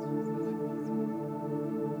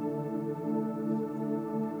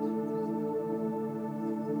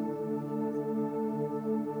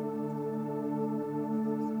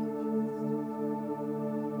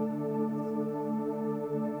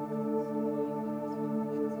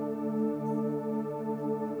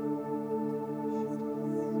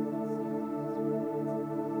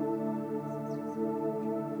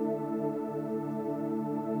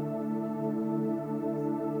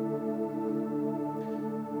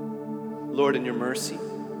 Lord, in your mercy,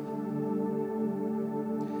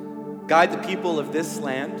 guide the people of this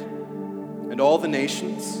land and all the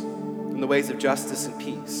nations in the ways of justice and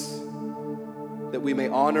peace, that we may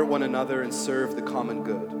honor one another and serve the common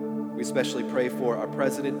good. We especially pray for our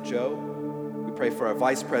President, Joe. We pray for our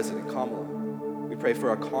Vice President, Kamala. We pray for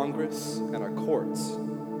our Congress and our courts.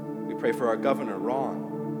 We pray for our Governor,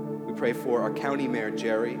 Ron. We pray for our County Mayor,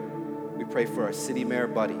 Jerry. We pray for our City Mayor,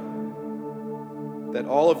 Buddy. That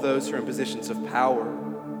all of those who are in positions of power,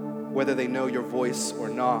 whether they know your voice or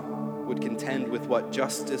not, would contend with what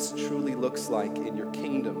justice truly looks like in your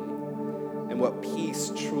kingdom and what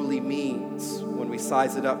peace truly means when we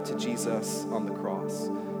size it up to Jesus on the cross.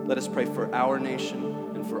 Let us pray for our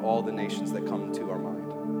nation and for all the nations that come to our mind.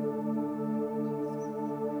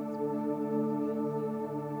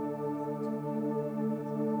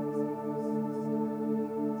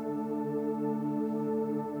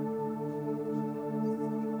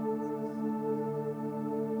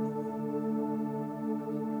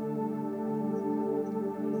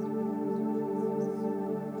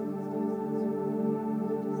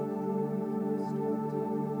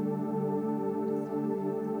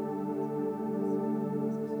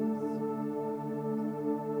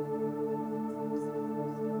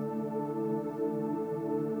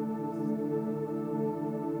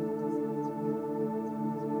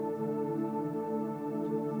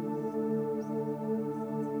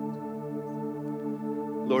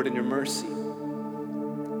 Lord, in your mercy,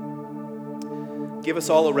 give us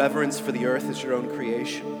all a reverence for the earth as your own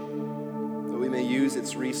creation, that we may use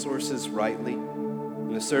its resources rightly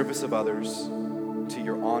in the service of others to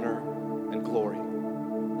your honor and glory.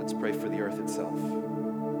 Let's pray for the earth itself.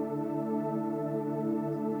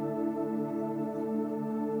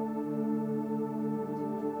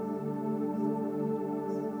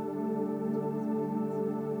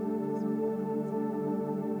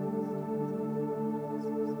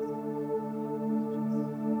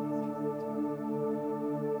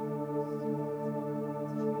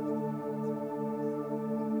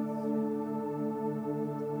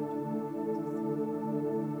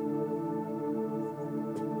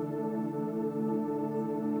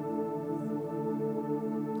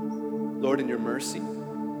 Lord, in your mercy,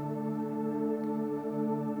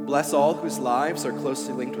 bless all whose lives are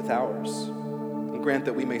closely linked with ours, and grant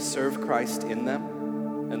that we may serve Christ in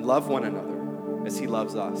them and love one another as he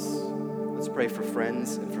loves us. Let's pray for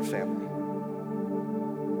friends and for family.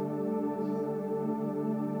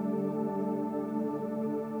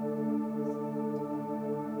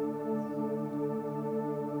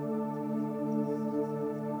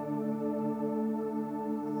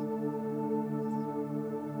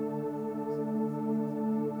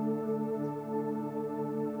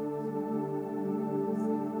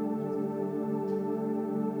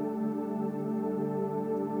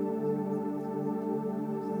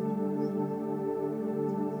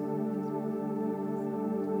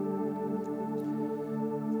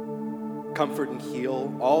 Comfort and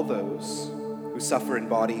heal all those who suffer in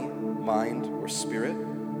body, mind, or spirit.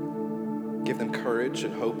 Give them courage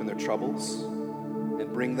and hope in their troubles,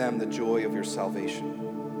 and bring them the joy of your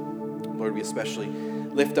salvation. Lord, we especially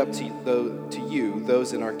lift up to you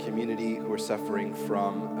those in our community who are suffering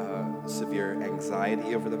from severe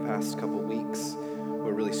anxiety over the past couple weeks, who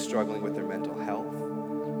are really struggling with their mental health.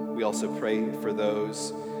 We also pray for those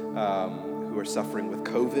who are suffering with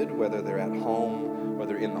COVID, whether they're at home or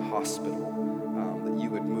they're in the hospital, that you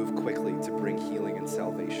would move quickly to bring healing and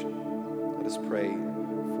salvation. Let us pray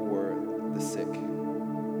for the sick.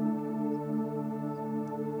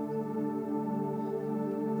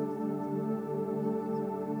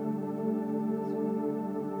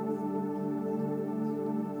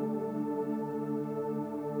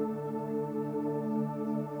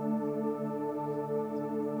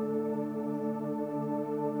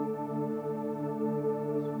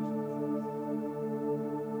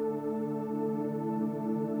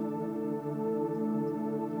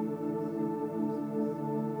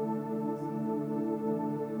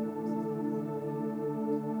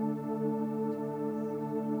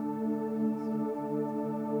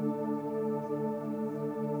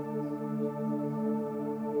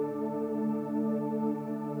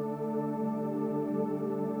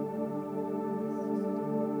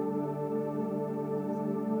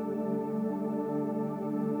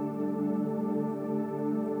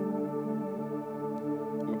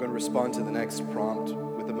 Respond to the next prompt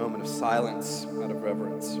with a moment of silence out of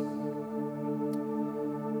reverence.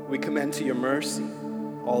 We commend to your mercy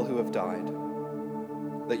all who have died,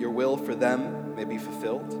 that your will for them may be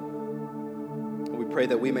fulfilled. And we pray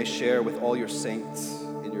that we may share with all your saints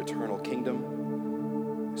in your eternal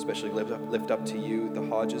kingdom, especially lift up to you the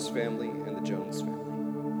Hodges family and the Jones family.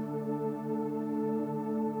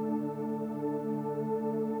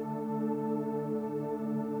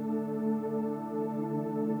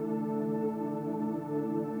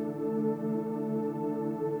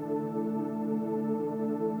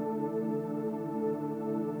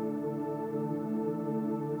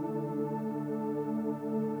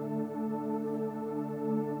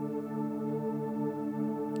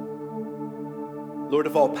 Lord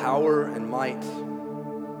of all power and might,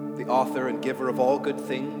 the author and giver of all good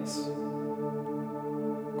things,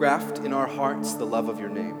 graft in our hearts the love of your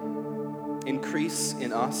name. Increase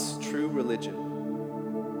in us true religion.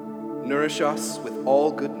 Nourish us with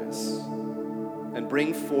all goodness, and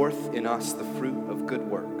bring forth in us the fruit of good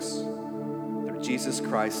works. Through Jesus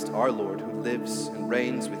Christ our Lord, who lives and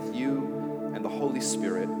reigns with you and the Holy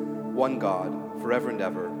Spirit, one God, forever and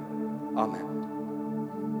ever. Amen.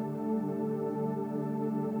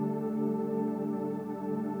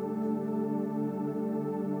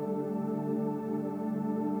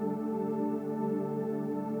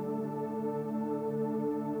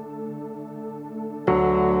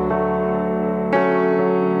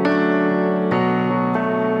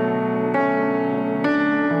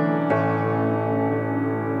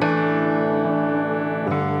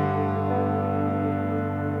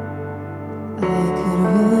 I could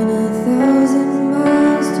run 1,000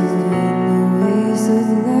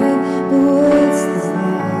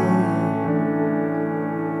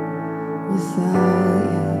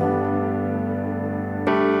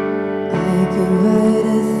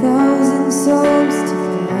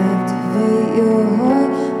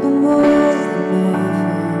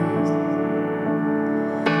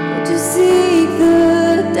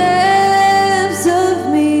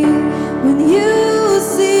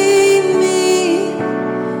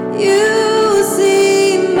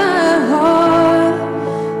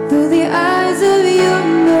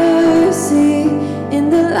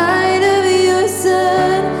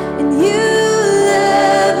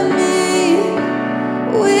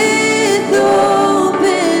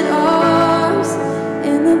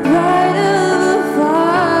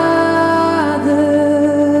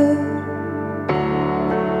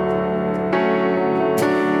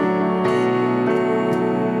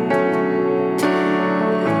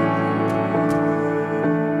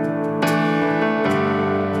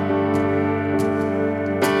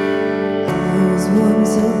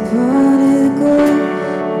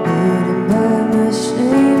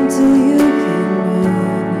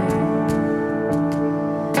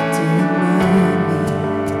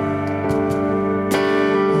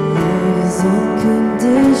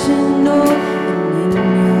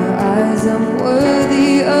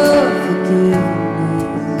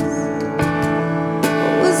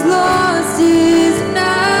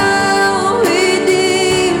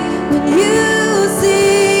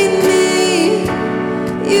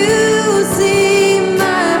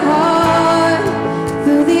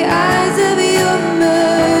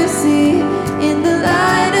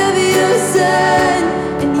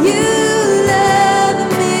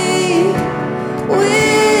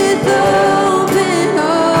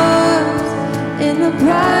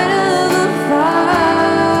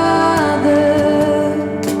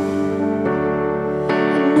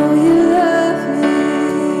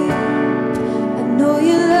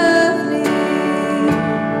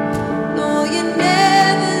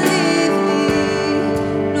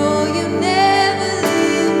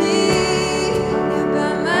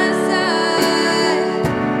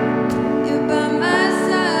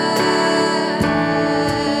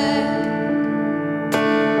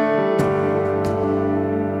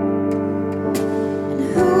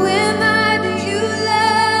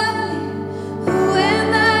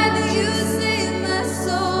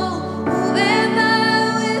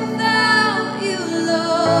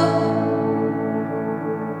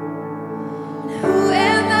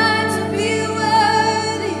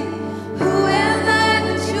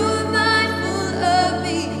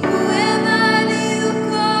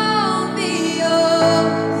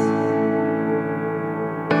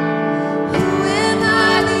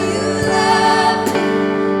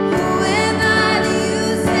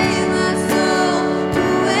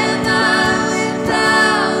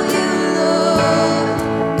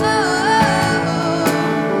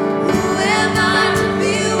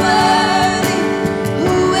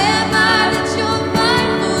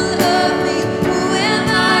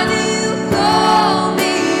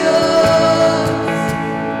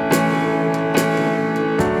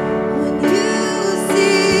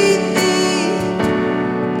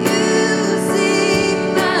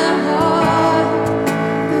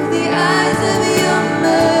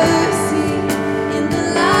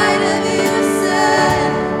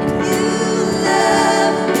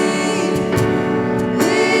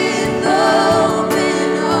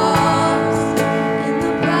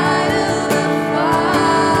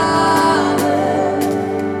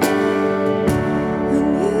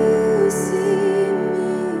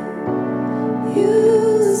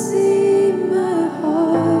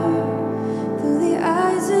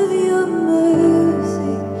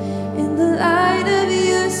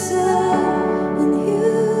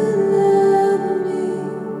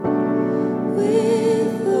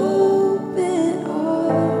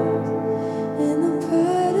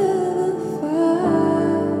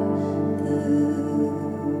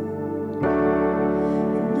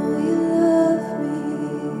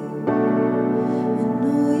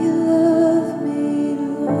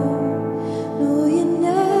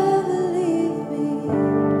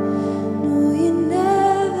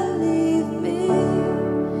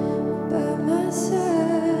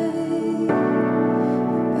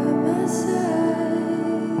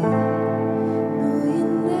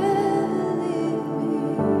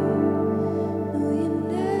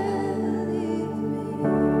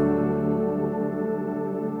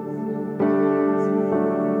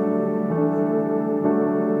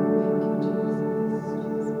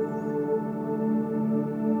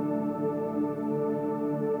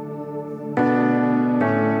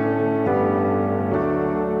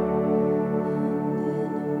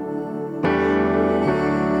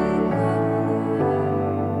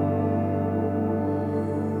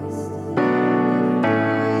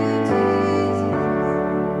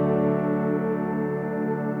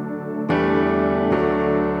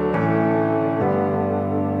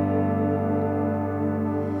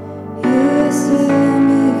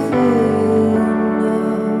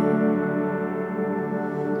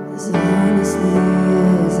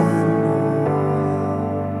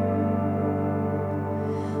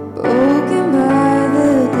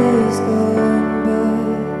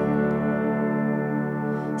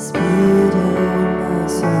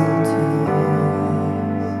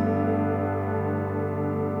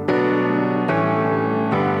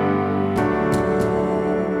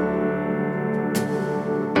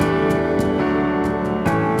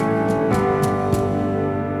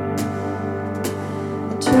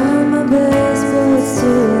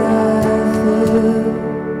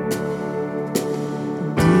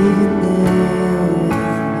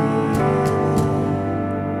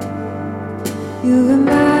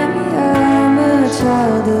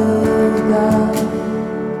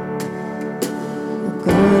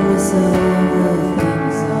 regardless of the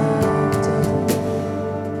things I've done.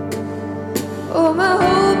 Oh, my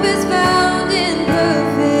hope is found in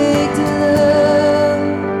perfect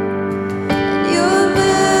love and your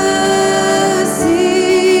mercy.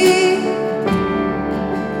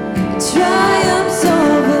 It triumphs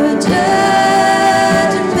over judgment.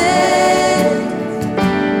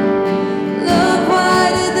 Love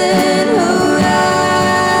wider than horizons,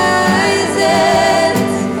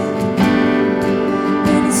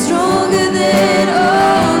 and it's stronger than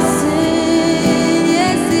all sin.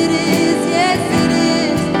 Yes, it is. Yes, it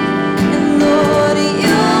is. And Lord,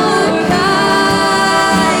 your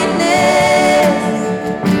kindness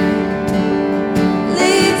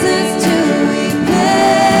leads us to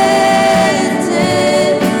repentance,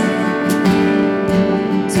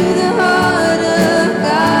 to the heart of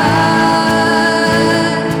God.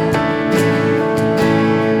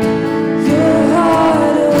 Your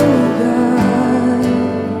heart, oh God,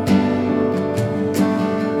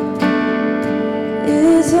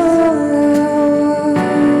 is all I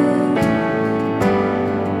want.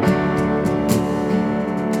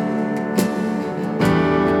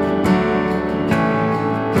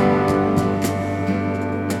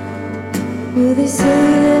 Well, they say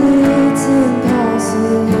that it's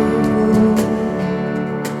impossible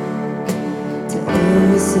to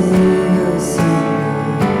ever save a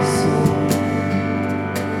single soul.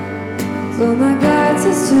 But my God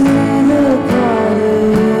says to the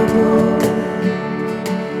prodigal,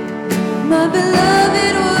 my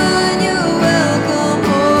beloved one, you're welcome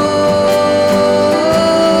home.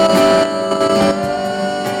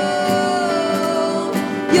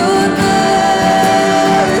 Your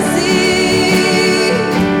mercy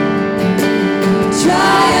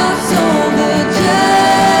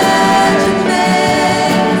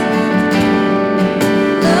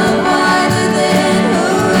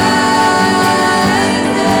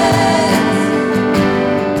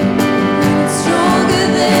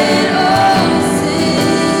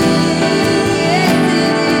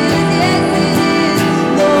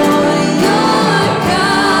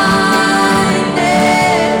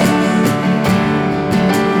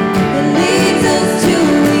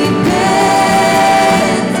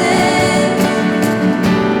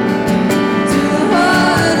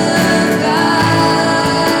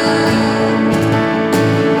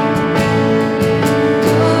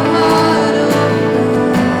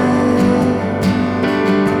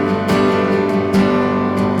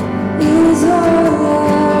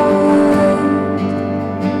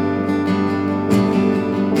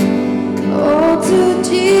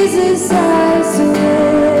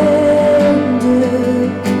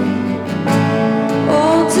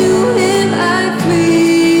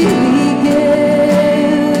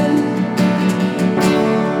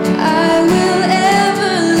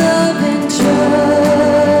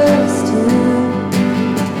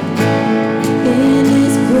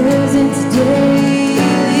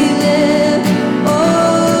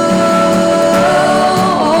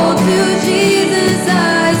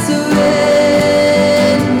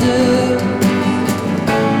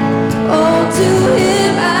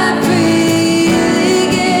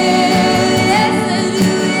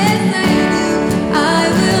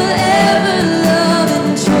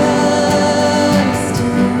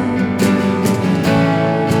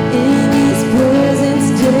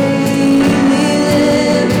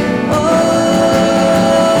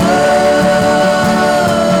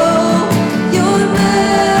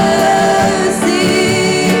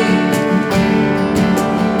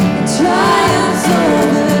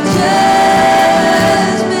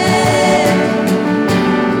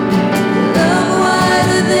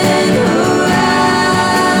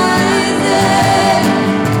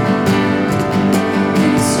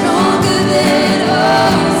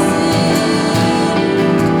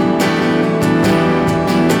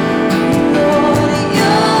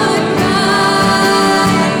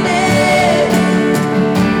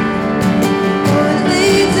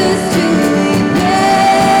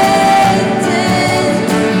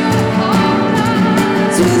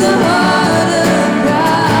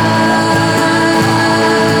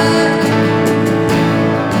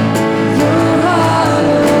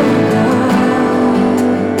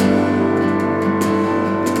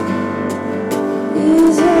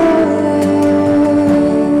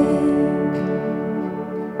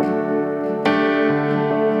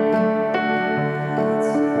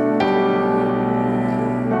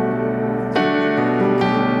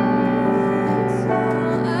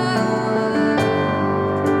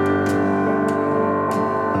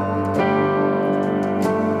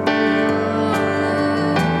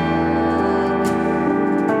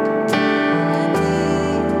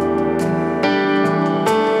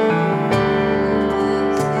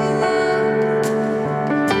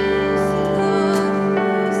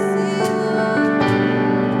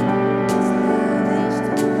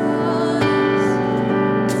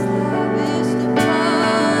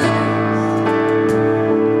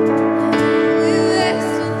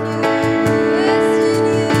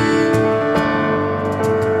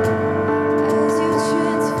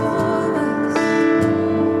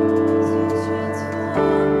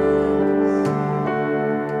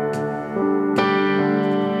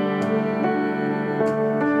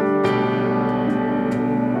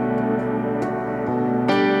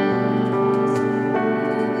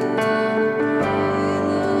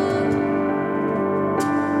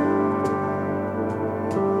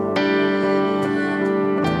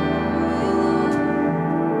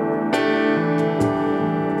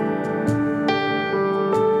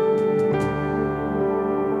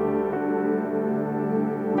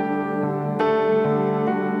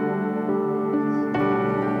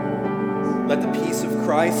Let the peace of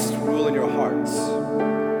Christ rule in your hearts.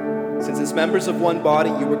 Since as members of one body,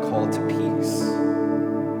 you were called to peace.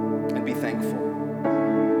 And be thankful.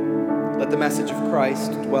 Let the message of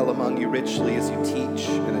Christ dwell among you richly as you teach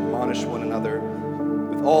and admonish one another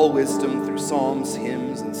with all wisdom through psalms,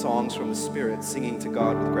 hymns, and songs from the Spirit, singing to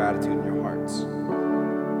God with gratitude in your hearts.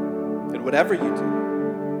 And whatever you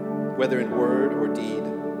do, whether in word or deed,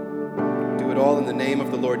 do it all in the name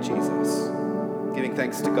of the Lord Jesus, giving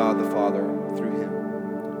thanks to God the Father through him.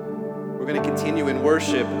 We're going to continue in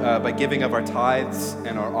worship by giving of our tithes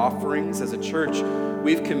and our offerings. As a church,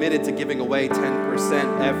 we've committed to giving away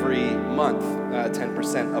 10% every month,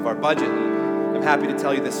 10% of our budget. And I'm happy to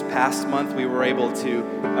tell you this past month we were able to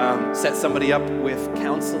set somebody up with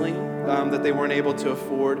counseling that they weren't able to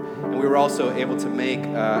afford. And we were also able to make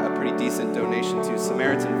a pretty decent donation to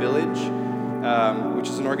Samaritan Village, which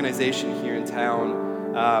is an organization here in town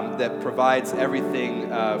that provides everything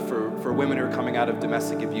for women who are coming out of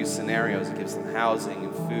domestic abuse scenarios. It gives them housing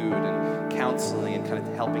and food and counseling and kind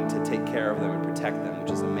of helping to take care of them and protect them,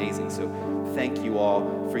 which is amazing. So thank you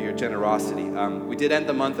all for your generosity. We did end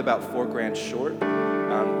the month about $4,000 short,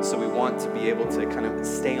 so we want to be able to kind of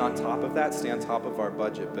stay on top of that, stay on top of our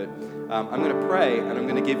budget. But I'm going to pray, and I'm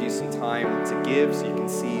going to give you some time to give, so you can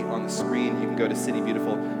see on the screen. You can go to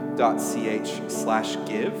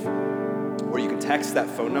citybeautiful.ch/give. Or you can text that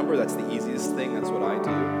phone number. That's the easiest thing. That's what I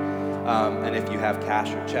do. And if you have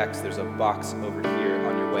cash or checks, there's a box over here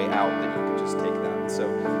on your way out that you can just take that. So,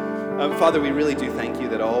 Father, we really do thank you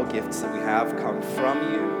that all gifts that we have come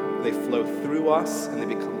from you. They flow through us, and they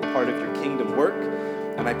become part of your kingdom work.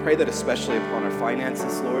 And I pray that especially upon our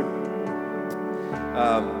finances, Lord,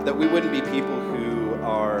 that we wouldn't be people who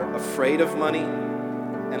are afraid of money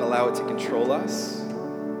and allow it to control us.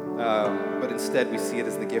 But instead we see it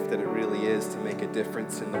as the gift that it really is to make a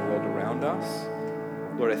difference in the world around us.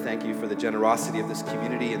 Lord, I thank you for the generosity of this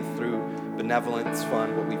community, and through Benevolence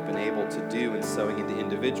Fund, what we've been able to do in sowing into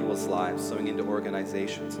individuals' lives, sowing into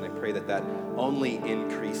organizations. And I pray that that only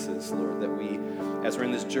increases, Lord, that we, as we're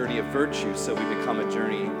in this journey of virtue, so we become a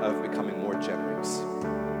journey of becoming more generous.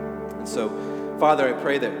 And so, Father, I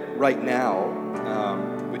pray that right now,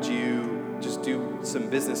 would you just do some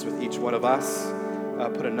business with each one of us,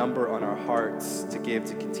 put a number on our hearts to give,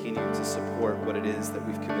 to continue to support what it is that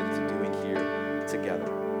we've committed to doing here together.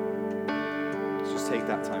 Let's just take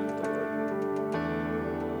that time with the Lord.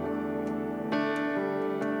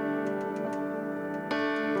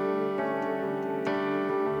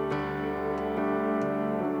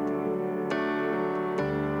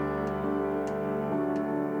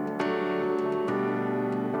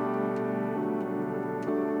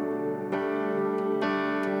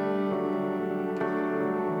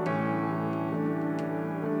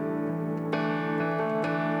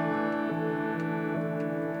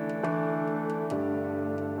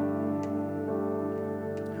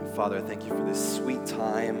 Father, I thank you for this sweet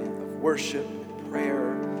time of worship and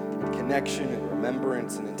prayer and connection and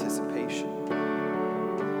remembrance and anticipation.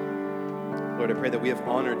 Lord, I pray that we have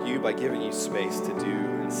honored you by giving you space to do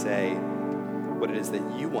and say what it is that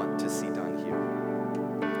you want to see done here.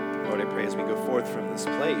 Lord, I pray as we go forth from this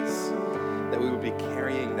place that we would be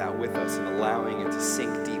carrying that with us and allowing it to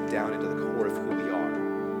sink deep down into the core of who we are.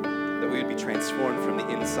 That we would be transformed from the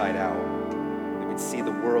inside out. That we'd see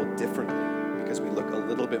the world differently, because we look a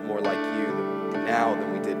little bit more like you now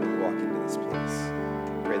than we did when we walked into this place.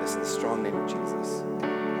 I pray this in the strong name of Jesus.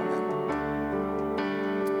 Amen.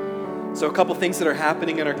 So a couple things that are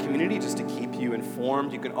happening in our community just to keep you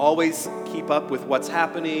informed. You can always keep up with what's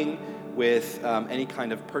happening with any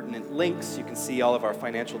kind of pertinent links. You can see all of our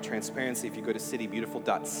financial transparency if you go to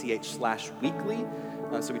citybeautiful.ch/weekly.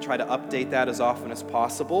 So we try to update that as often as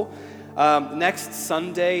possible. Next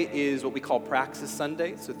Sunday is what we call Praxis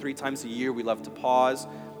Sunday. So 3 times a year we love to pause.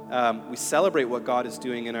 We celebrate what God is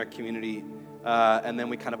doing in our community, and then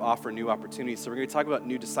we kind of offer new opportunities. So we're going to talk about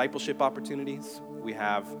new discipleship opportunities. We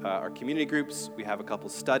have our community groups. We have a couple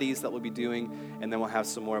studies that we'll be doing, and then we'll have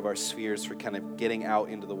some more of our spheres for kind of getting out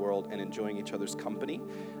into the world and enjoying each other's company.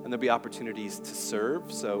 And there'll be opportunities to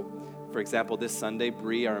serve. So, for example, this Sunday,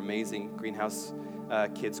 Bree, our amazing greenhouse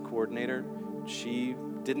kids coordinator, she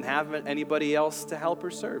didn't have anybody else to help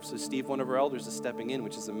her serve. So Steve, one of our elders, is stepping in,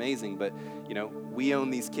 which is amazing. But, you know, we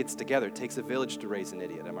own these kids together. It takes a village to raise an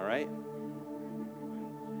idiot. Am I right?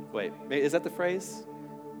 Wait, is that the phrase?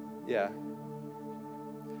 Yeah.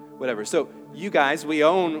 Whatever. So you guys, we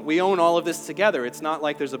own all of this together. It's not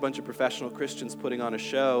like there's a bunch of professional Christians putting on a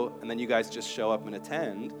show and then you guys just show up and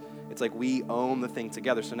attend. It's like we own the thing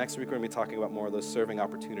together. So next week we're going to be talking about more of those serving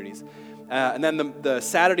opportunities. And then the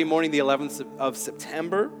Saturday morning, the 11th of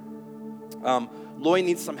September, Loy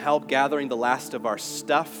needs some help gathering the last of our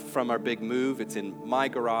stuff from our big move. It's in my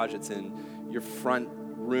garage. It's in your front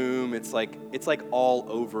room. It's like all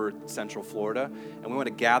over Central Florida, and we want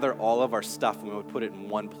to gather all of our stuff and we want to put it in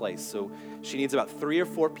one place. So she needs about 3 or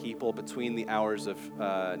 4 people between the hours of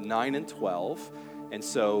 9 and 12. And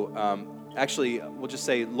so actually, we'll just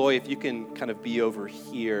say, Loy, if you can kind of be over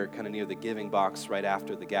here, kind of near the giving box right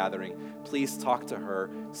after the gathering, please talk to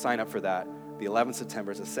her, sign up for that. The 11th of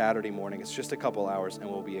September is a Saturday morning. It's just a couple hours, and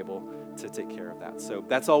we'll be able to take care of that. So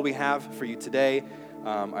that's all we have for you today.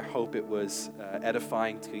 I hope it was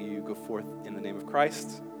edifying to you. Go forth in the name of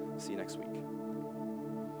Christ. See you next week.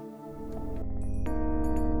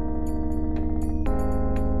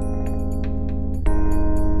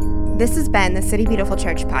 This has been the City Beautiful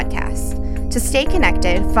Church podcast. To stay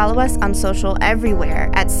connected, follow us on social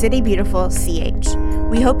everywhere at City Beautiful CH.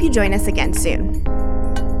 We hope you join us again soon.